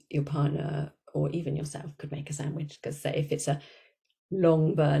 Maybe your partner or even yourself could make a sandwich, because say if it's a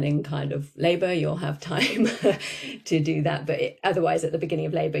long burning kind of labor, you'll have time to do that. But otherwise, at the beginning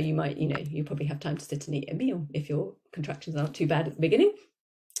of labor, you might, you probably have time to sit and eat a meal if your contractions aren't too bad at the beginning.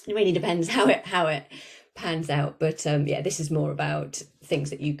 It really depends how it pans out. But this is more about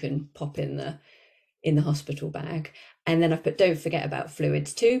things that you can pop in the hospital bag. And then don't forget about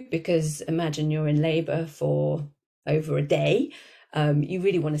fluids too, because imagine you're in labor for over a day. You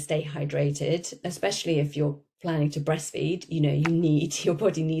really want to stay hydrated, especially if you're planning to breastfeed. Your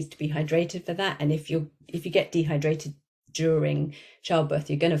body needs to be hydrated for that. And if you get dehydrated during childbirth,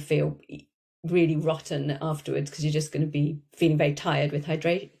 you're going to feel really rotten afterwards, because you're just going to be feeling very tired with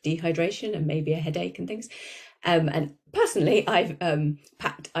dehydration and maybe a headache and things. And personally, I've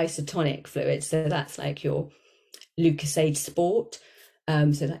packed isotonic fluids, so that's like your Lucasade Sport,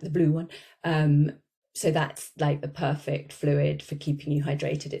 so like the blue one. So that's like the perfect fluid for keeping you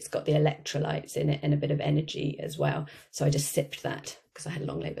hydrated. It's got the electrolytes in it and a bit of energy as well. So I just sipped that because I had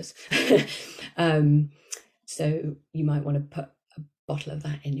long labors. So you might want to put a bottle of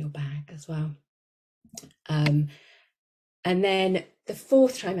that in your bag as well. And then the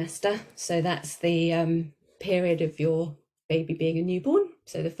 4th trimester, so that's the period of your baby being a newborn,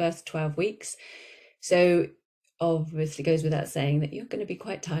 so the first 12 weeks. So obviously goes without saying that you're going to be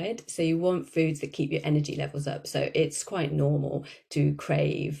quite tired. So you want foods that keep your energy levels up. So it's quite normal to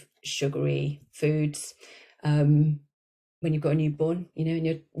crave sugary foods when you've got a newborn, you know, and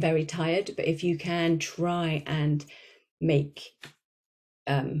you're very tired. But if you can try and make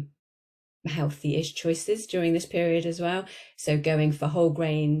healthy-ish choices during this period as well. So going for whole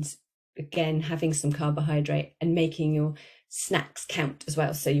grains, again, having some carbohydrate and making your snacks count as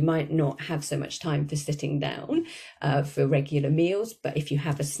well. So you might not have so much time for sitting down for regular meals, but if you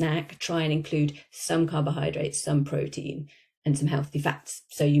have a snack, try and include some carbohydrates, some protein, and some healthy fats.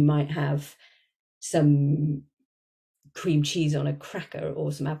 So you might have some cream cheese on a cracker,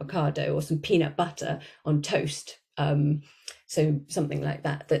 or some avocado, or some peanut butter on toast. So something like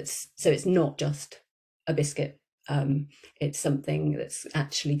that. So it's not just a biscuit. It's something that's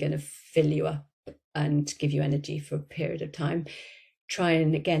actually going to fill you up and give you energy for a period of time. Try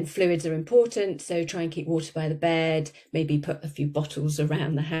and, again, fluids are important, so try and keep water by the bed. Maybe put a few bottles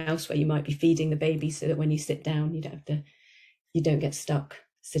around the house where you might be feeding the baby, so that when you sit down, you don't get stuck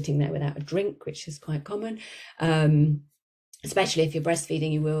sitting there without a drink, which is quite common. Especially if you're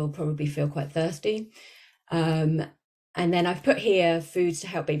breastfeeding, you will probably feel quite thirsty. And then I've put here foods to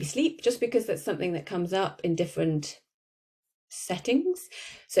help baby sleep, just because that's something that comes up in different settings.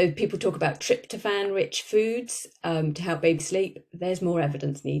 So people talk about tryptophan rich foods to help baby sleep. There's more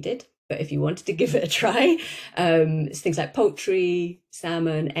evidence needed, but if you wanted to give it a try, it's things like poultry,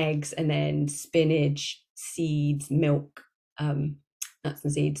 salmon, eggs, and then spinach, seeds, milk, nuts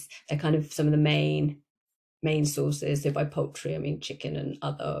and seeds. They're kind of some of the main sources. So by poultry, I mean chicken and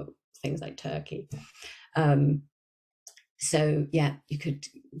other things like turkey. So yeah, you could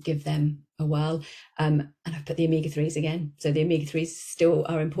give them a whirl. And I've put the omega-3s again. So the omega-3s still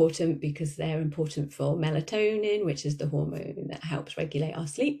are important, because they're important for melatonin, which is the hormone that helps regulate our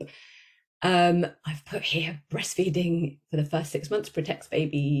sleep. I've put here breastfeeding for the first 6 months protects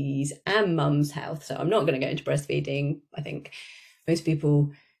babies and mum's health. So I'm not going to go into breastfeeding. I think most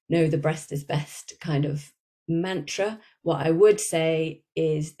people know the breast is best kind of mantra. What I would say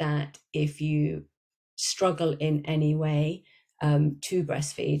is that if you struggle in any way to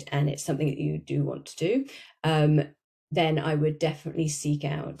breastfeed, and it's something that you do want to do, then I would definitely seek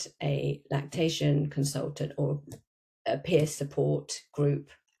out a lactation consultant or a peer support group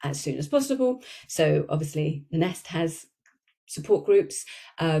as soon as possible. So obviously the Nest has support groups,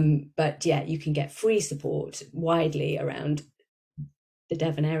 but yeah, you can get free support widely around the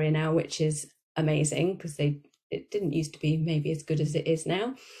Devon area now, which is amazing, because it didn't used to be maybe as good as it is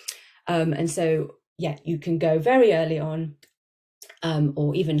now. And so yeah, you can go very early on,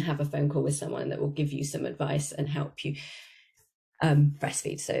 or even have a phone call with someone that will give you some advice and help you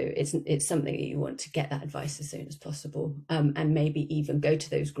breastfeed. So it's something that you want to get that advice as soon as possible, and maybe even go to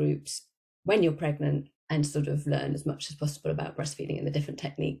those groups when you're pregnant and sort of learn as much as possible about breastfeeding and the different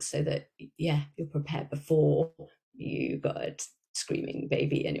techniques, so that yeah, you're prepared before you got a screaming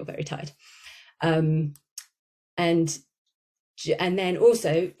baby and you're very tired. And then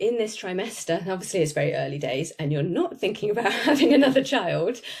also in this trimester, obviously it's very early days and you're not thinking about having another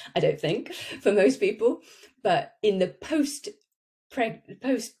child, I don't think, for most people, but in the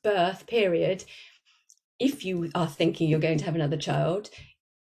post-birth period, if you are thinking you're going to have another child,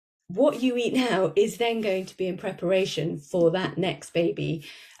 what you eat now is then going to be in preparation for that next baby,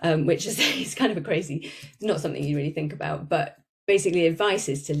 which is kind of a crazy, not something you really think about, but basically advice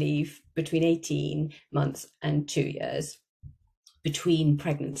is to leave between 18 months and 2 years between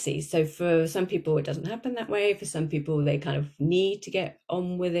pregnancies. So for some people it doesn't happen that way. For some people they kind of need to get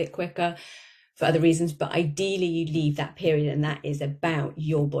on with it quicker for other reasons, but ideally you leave that period, and that is about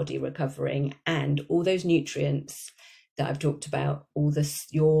your body recovering and all those nutrients that I've talked about, all this,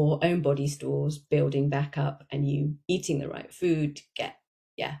 your own body stores building back up, and you eating the right food to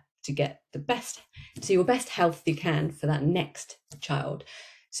get the best, to your best health you can for that next child.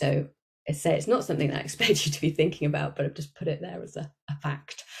 So I say it's not something that I expect you to be thinking about, but I've just put it there as a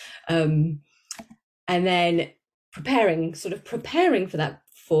fact. And then preparing for that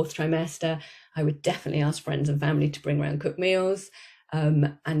fourth trimester, I would definitely ask friends and family to bring around cooked meals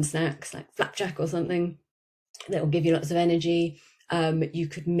and snacks like flapjack or something that will give you lots of energy. You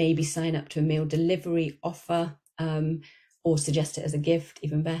could maybe sign up to a meal delivery offer, or suggest it as a gift,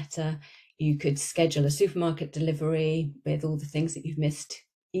 even better. You could schedule a supermarket delivery with all the things that you've missed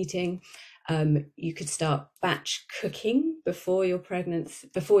eating. You could start batch cooking before your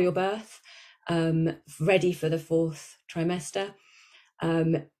birth, ready for the fourth trimester.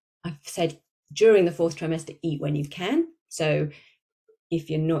 I've said during the fourth trimester, eat when you can. So if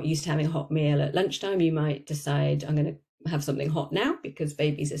you're not used to having a hot meal at lunchtime, you might decide, I'm going to have something hot now because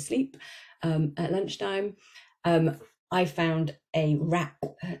baby's asleep at lunchtime. I found a wrap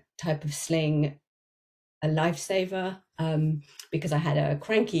type of sling a lifesaver, because I had a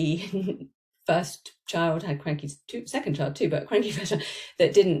cranky first child, had cranky second child too, but cranky first child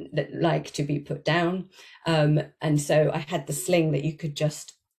that didn't like to be put down. And so I had the sling that you could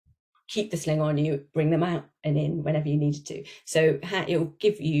just keep the sling on you, bring them out and in whenever you needed to. So it'll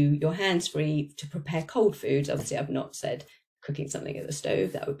give you your hands free to prepare cold foods. Obviously, I've not said cooking something at the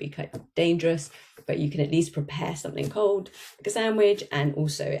stove, that would be kind of dangerous, but you can at least prepare something cold like a sandwich, and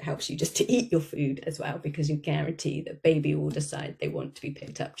also it helps you just to eat your food as well, because you guarantee that baby will decide they want to be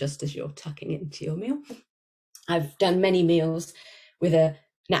picked up just as you're tucking into your meal. I've done many meals with a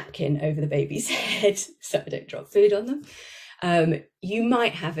napkin over the baby's head so I don't drop food on them. You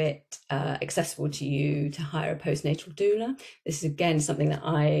might have it accessible to you to hire a postnatal doula. This is again something that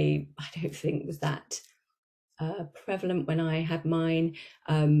I don't think was that prevalent when I had mine,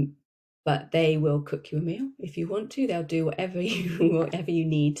 but they will cook you a meal if you want to. They'll do whatever you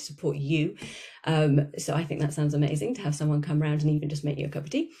need to support you. So I think that sounds amazing to have someone come around and even just make you a cup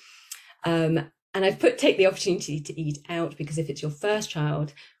of tea. And I've take the opportunity to eat out, because if it's your first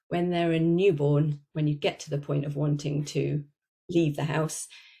child, when they're a newborn, when you get to the point of wanting to leave the house,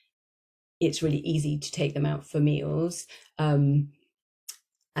 it's really easy to take them out for meals.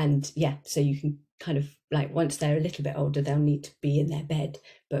 And yeah, so you can kind of like, once they're a little bit older, they'll need to be in their bed,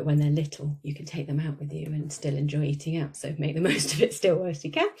 but when they're little, you can take them out with you and still enjoy eating out. So make the most of it still whilst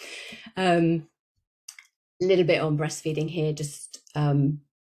you can. A little bit on breastfeeding here, just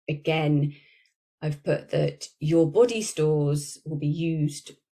again, I've put that your body stores will be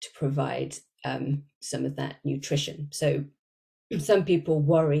used to provide some of that nutrition. So some people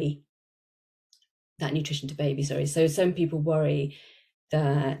worry that nutrition to baby, sorry. So some people worry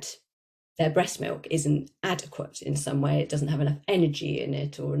that their breast milk isn't adequate in some way. It doesn't have enough energy in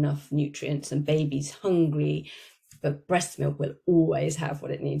it or enough nutrients, and baby's hungry, but breast milk will always have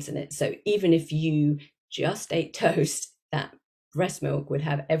what it needs in it. So even if you just ate toast, that breast milk would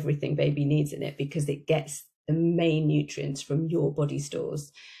have everything baby needs in it, because it gets the main nutrients from your body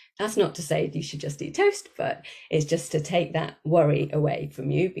stores. That's not to say you should just eat toast, but it's just to take that worry away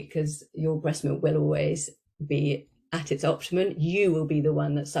from you, because your breast milk will always be at its optimum. You will be the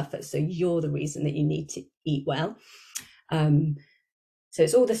one that suffers, so you're the reason that you need to eat well. So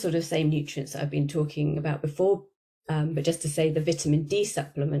it's all the sort of same nutrients that I've been talking about before, but just to say the vitamin D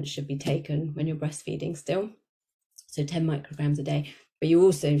supplement should be taken when you're breastfeeding still, so 10 micrograms a day, but you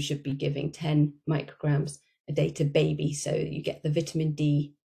also should be giving 10 micrograms a day to baby, so you get the vitamin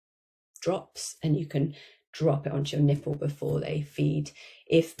D drops and you can drop it onto your nipple before they feed.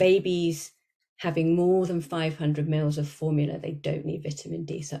 If babies having more than 500 mils of formula, they don't need vitamin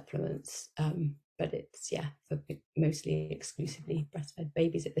D supplements, but it's for mostly exclusively breastfed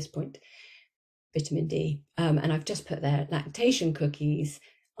babies at this point, vitamin D. And I've just put there, lactation cookies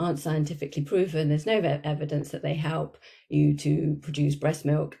aren't scientifically proven. There's no evidence that they help you to produce breast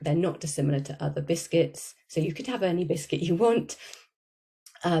milk. They're not dissimilar to other biscuits, so you could have any biscuit you want.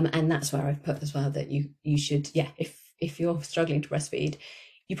 And that's where I've put as well that you should, if you're struggling to breastfeed,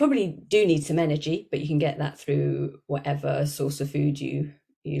 you probably do need some energy, but you can get that through whatever source of food you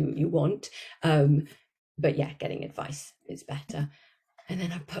want. But yeah, getting advice is better. And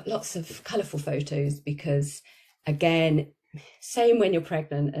then I put lots of colourful photos, because again, same when you're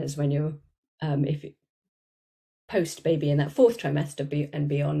pregnant as when you're if post baby in that fourth trimester and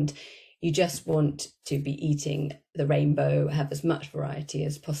beyond, you just want to be eating the rainbow, have as much variety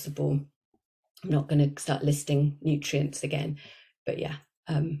as possible. I'm not going to start listing nutrients again, but yeah,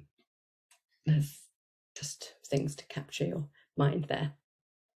 there's just things to capture your mind there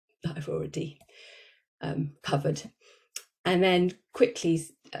that I've already covered. And then quickly,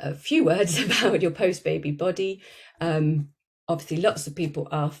 a few words about your post-baby body. Obviously, lots of people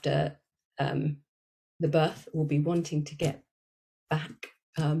after the birth will be wanting to get back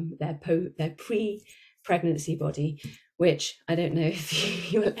their pre-pregnancy body, which I don't know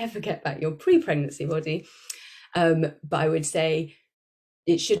if you will ever get back your pre-pregnancy body, but I would say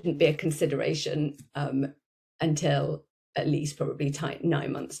it shouldn't be a consideration until at least probably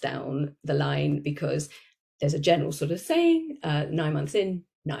 9 months down the line, because there's a general sort of saying 9 months in,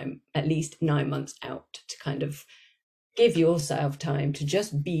 at least 9 months out, to kind of give yourself time to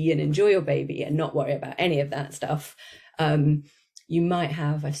just be and enjoy your baby and not worry about any of that stuff. You might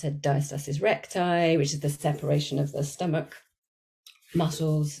have, I've said diastasis recti, which is the separation of the stomach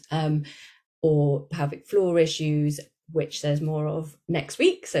muscles, or pelvic floor issues, which there's more of next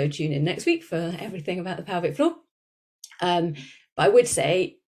week. So tune in next week for everything about the pelvic floor. But I would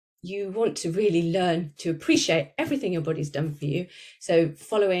say you want to really learn to appreciate everything your body's done for you. So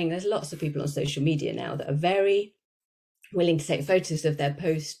there's lots of people on social media now that are very willing to take photos of their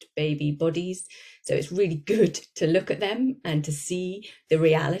post-baby bodies. So it's really good to look at them and to see the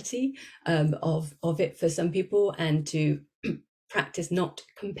reality of it for some people, and to practice not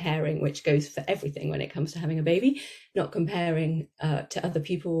comparing, which goes for everything when it comes to having a baby, not comparing to other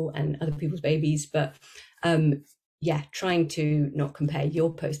people and other people's babies, but trying to not compare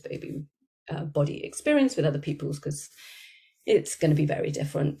your post-baby body experience with other people's, because it's going to be very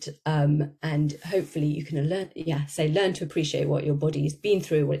different. And hopefully you can learn to appreciate what your body's been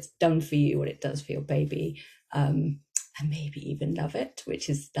through, what it's done for you, what it does for your baby, and maybe even love it, which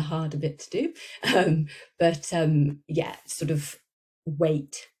is the harder bit to do. Sort of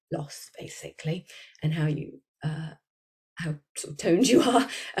weight loss basically, and how sort of toned you are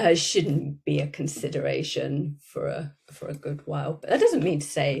shouldn't be a consideration for a good while. But that doesn't mean to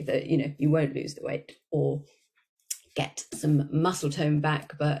say that you won't lose the weight or get some muscle tone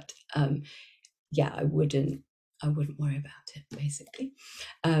back, but I wouldn't worry about it basically.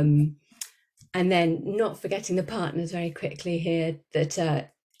 And then not forgetting the partners very quickly here,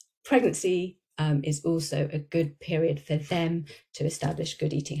 that pregnancy is also a good period for them to establish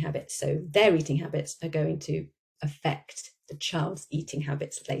good eating habits. So their eating habits are going to affect the child's eating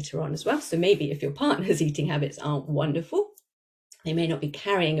habits later on as well. So maybe if your partner's eating habits aren't wonderful, they may not be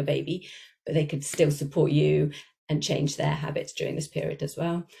carrying a baby, but they could still support you and change their habits during this period as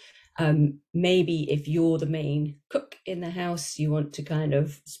well. Maybe if you're the main cook in the house, you want to kind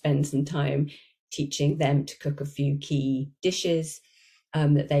of spend some time teaching them to cook a few key dishes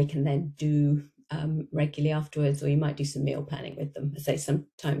that they can then do regularly afterwards, or you might do some meal planning with them. I say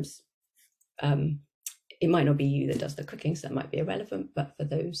sometimes it might not be you that does the cooking, so that might be irrelevant, but for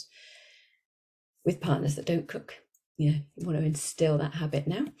those with partners that don't cook, you want to instill that habit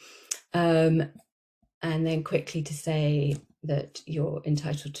now. And then quickly to say that you're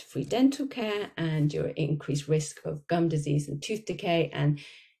entitled to free dental care, and you're at increased risk of gum disease and tooth decay. And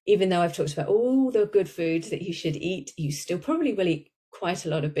even though I've talked about all the good foods that you should eat, you still probably will eat quite a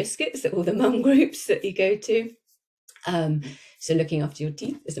lot of biscuits at all the mum groups that you go to. So looking after your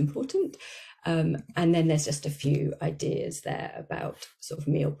teeth is important. And then there's just a few ideas there about sort of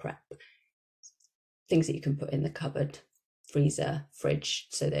meal prep, things that you can put in the cupboard, freezer, fridge,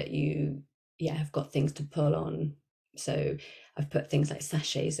 so that you have got things to pull on. So I've put things like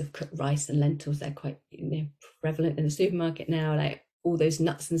sachets of cooked rice and lentils. They're quite prevalent in the supermarket now, like all those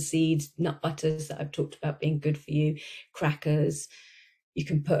nuts and seeds, nut butters that I've talked about being good for you, crackers. You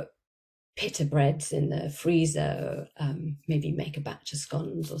can put pita breads in the freezer, maybe make a batch of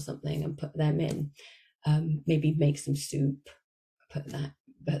scones or something and put them in, maybe make some soup, put that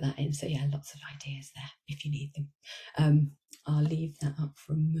in. So lots of ideas there if you need them. I'll leave that up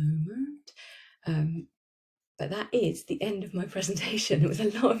for a moment. But that is the end of my presentation. It was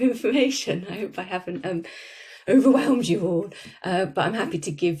a lot of information. I hope I haven't overwhelmed you all, but I'm happy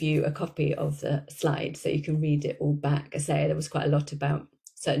to give you a copy of the slides so you can read it all back. I say there was quite a lot about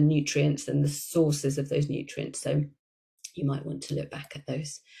certain nutrients and the sources of those nutrients, so you might want to look back at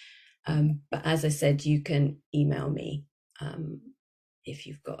those. But as I said, you can email me if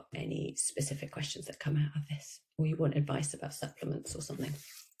you've got any specific questions that come out of this, or you want advice about supplements or something.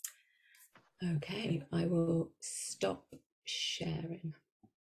 Okay, I will stop sharing.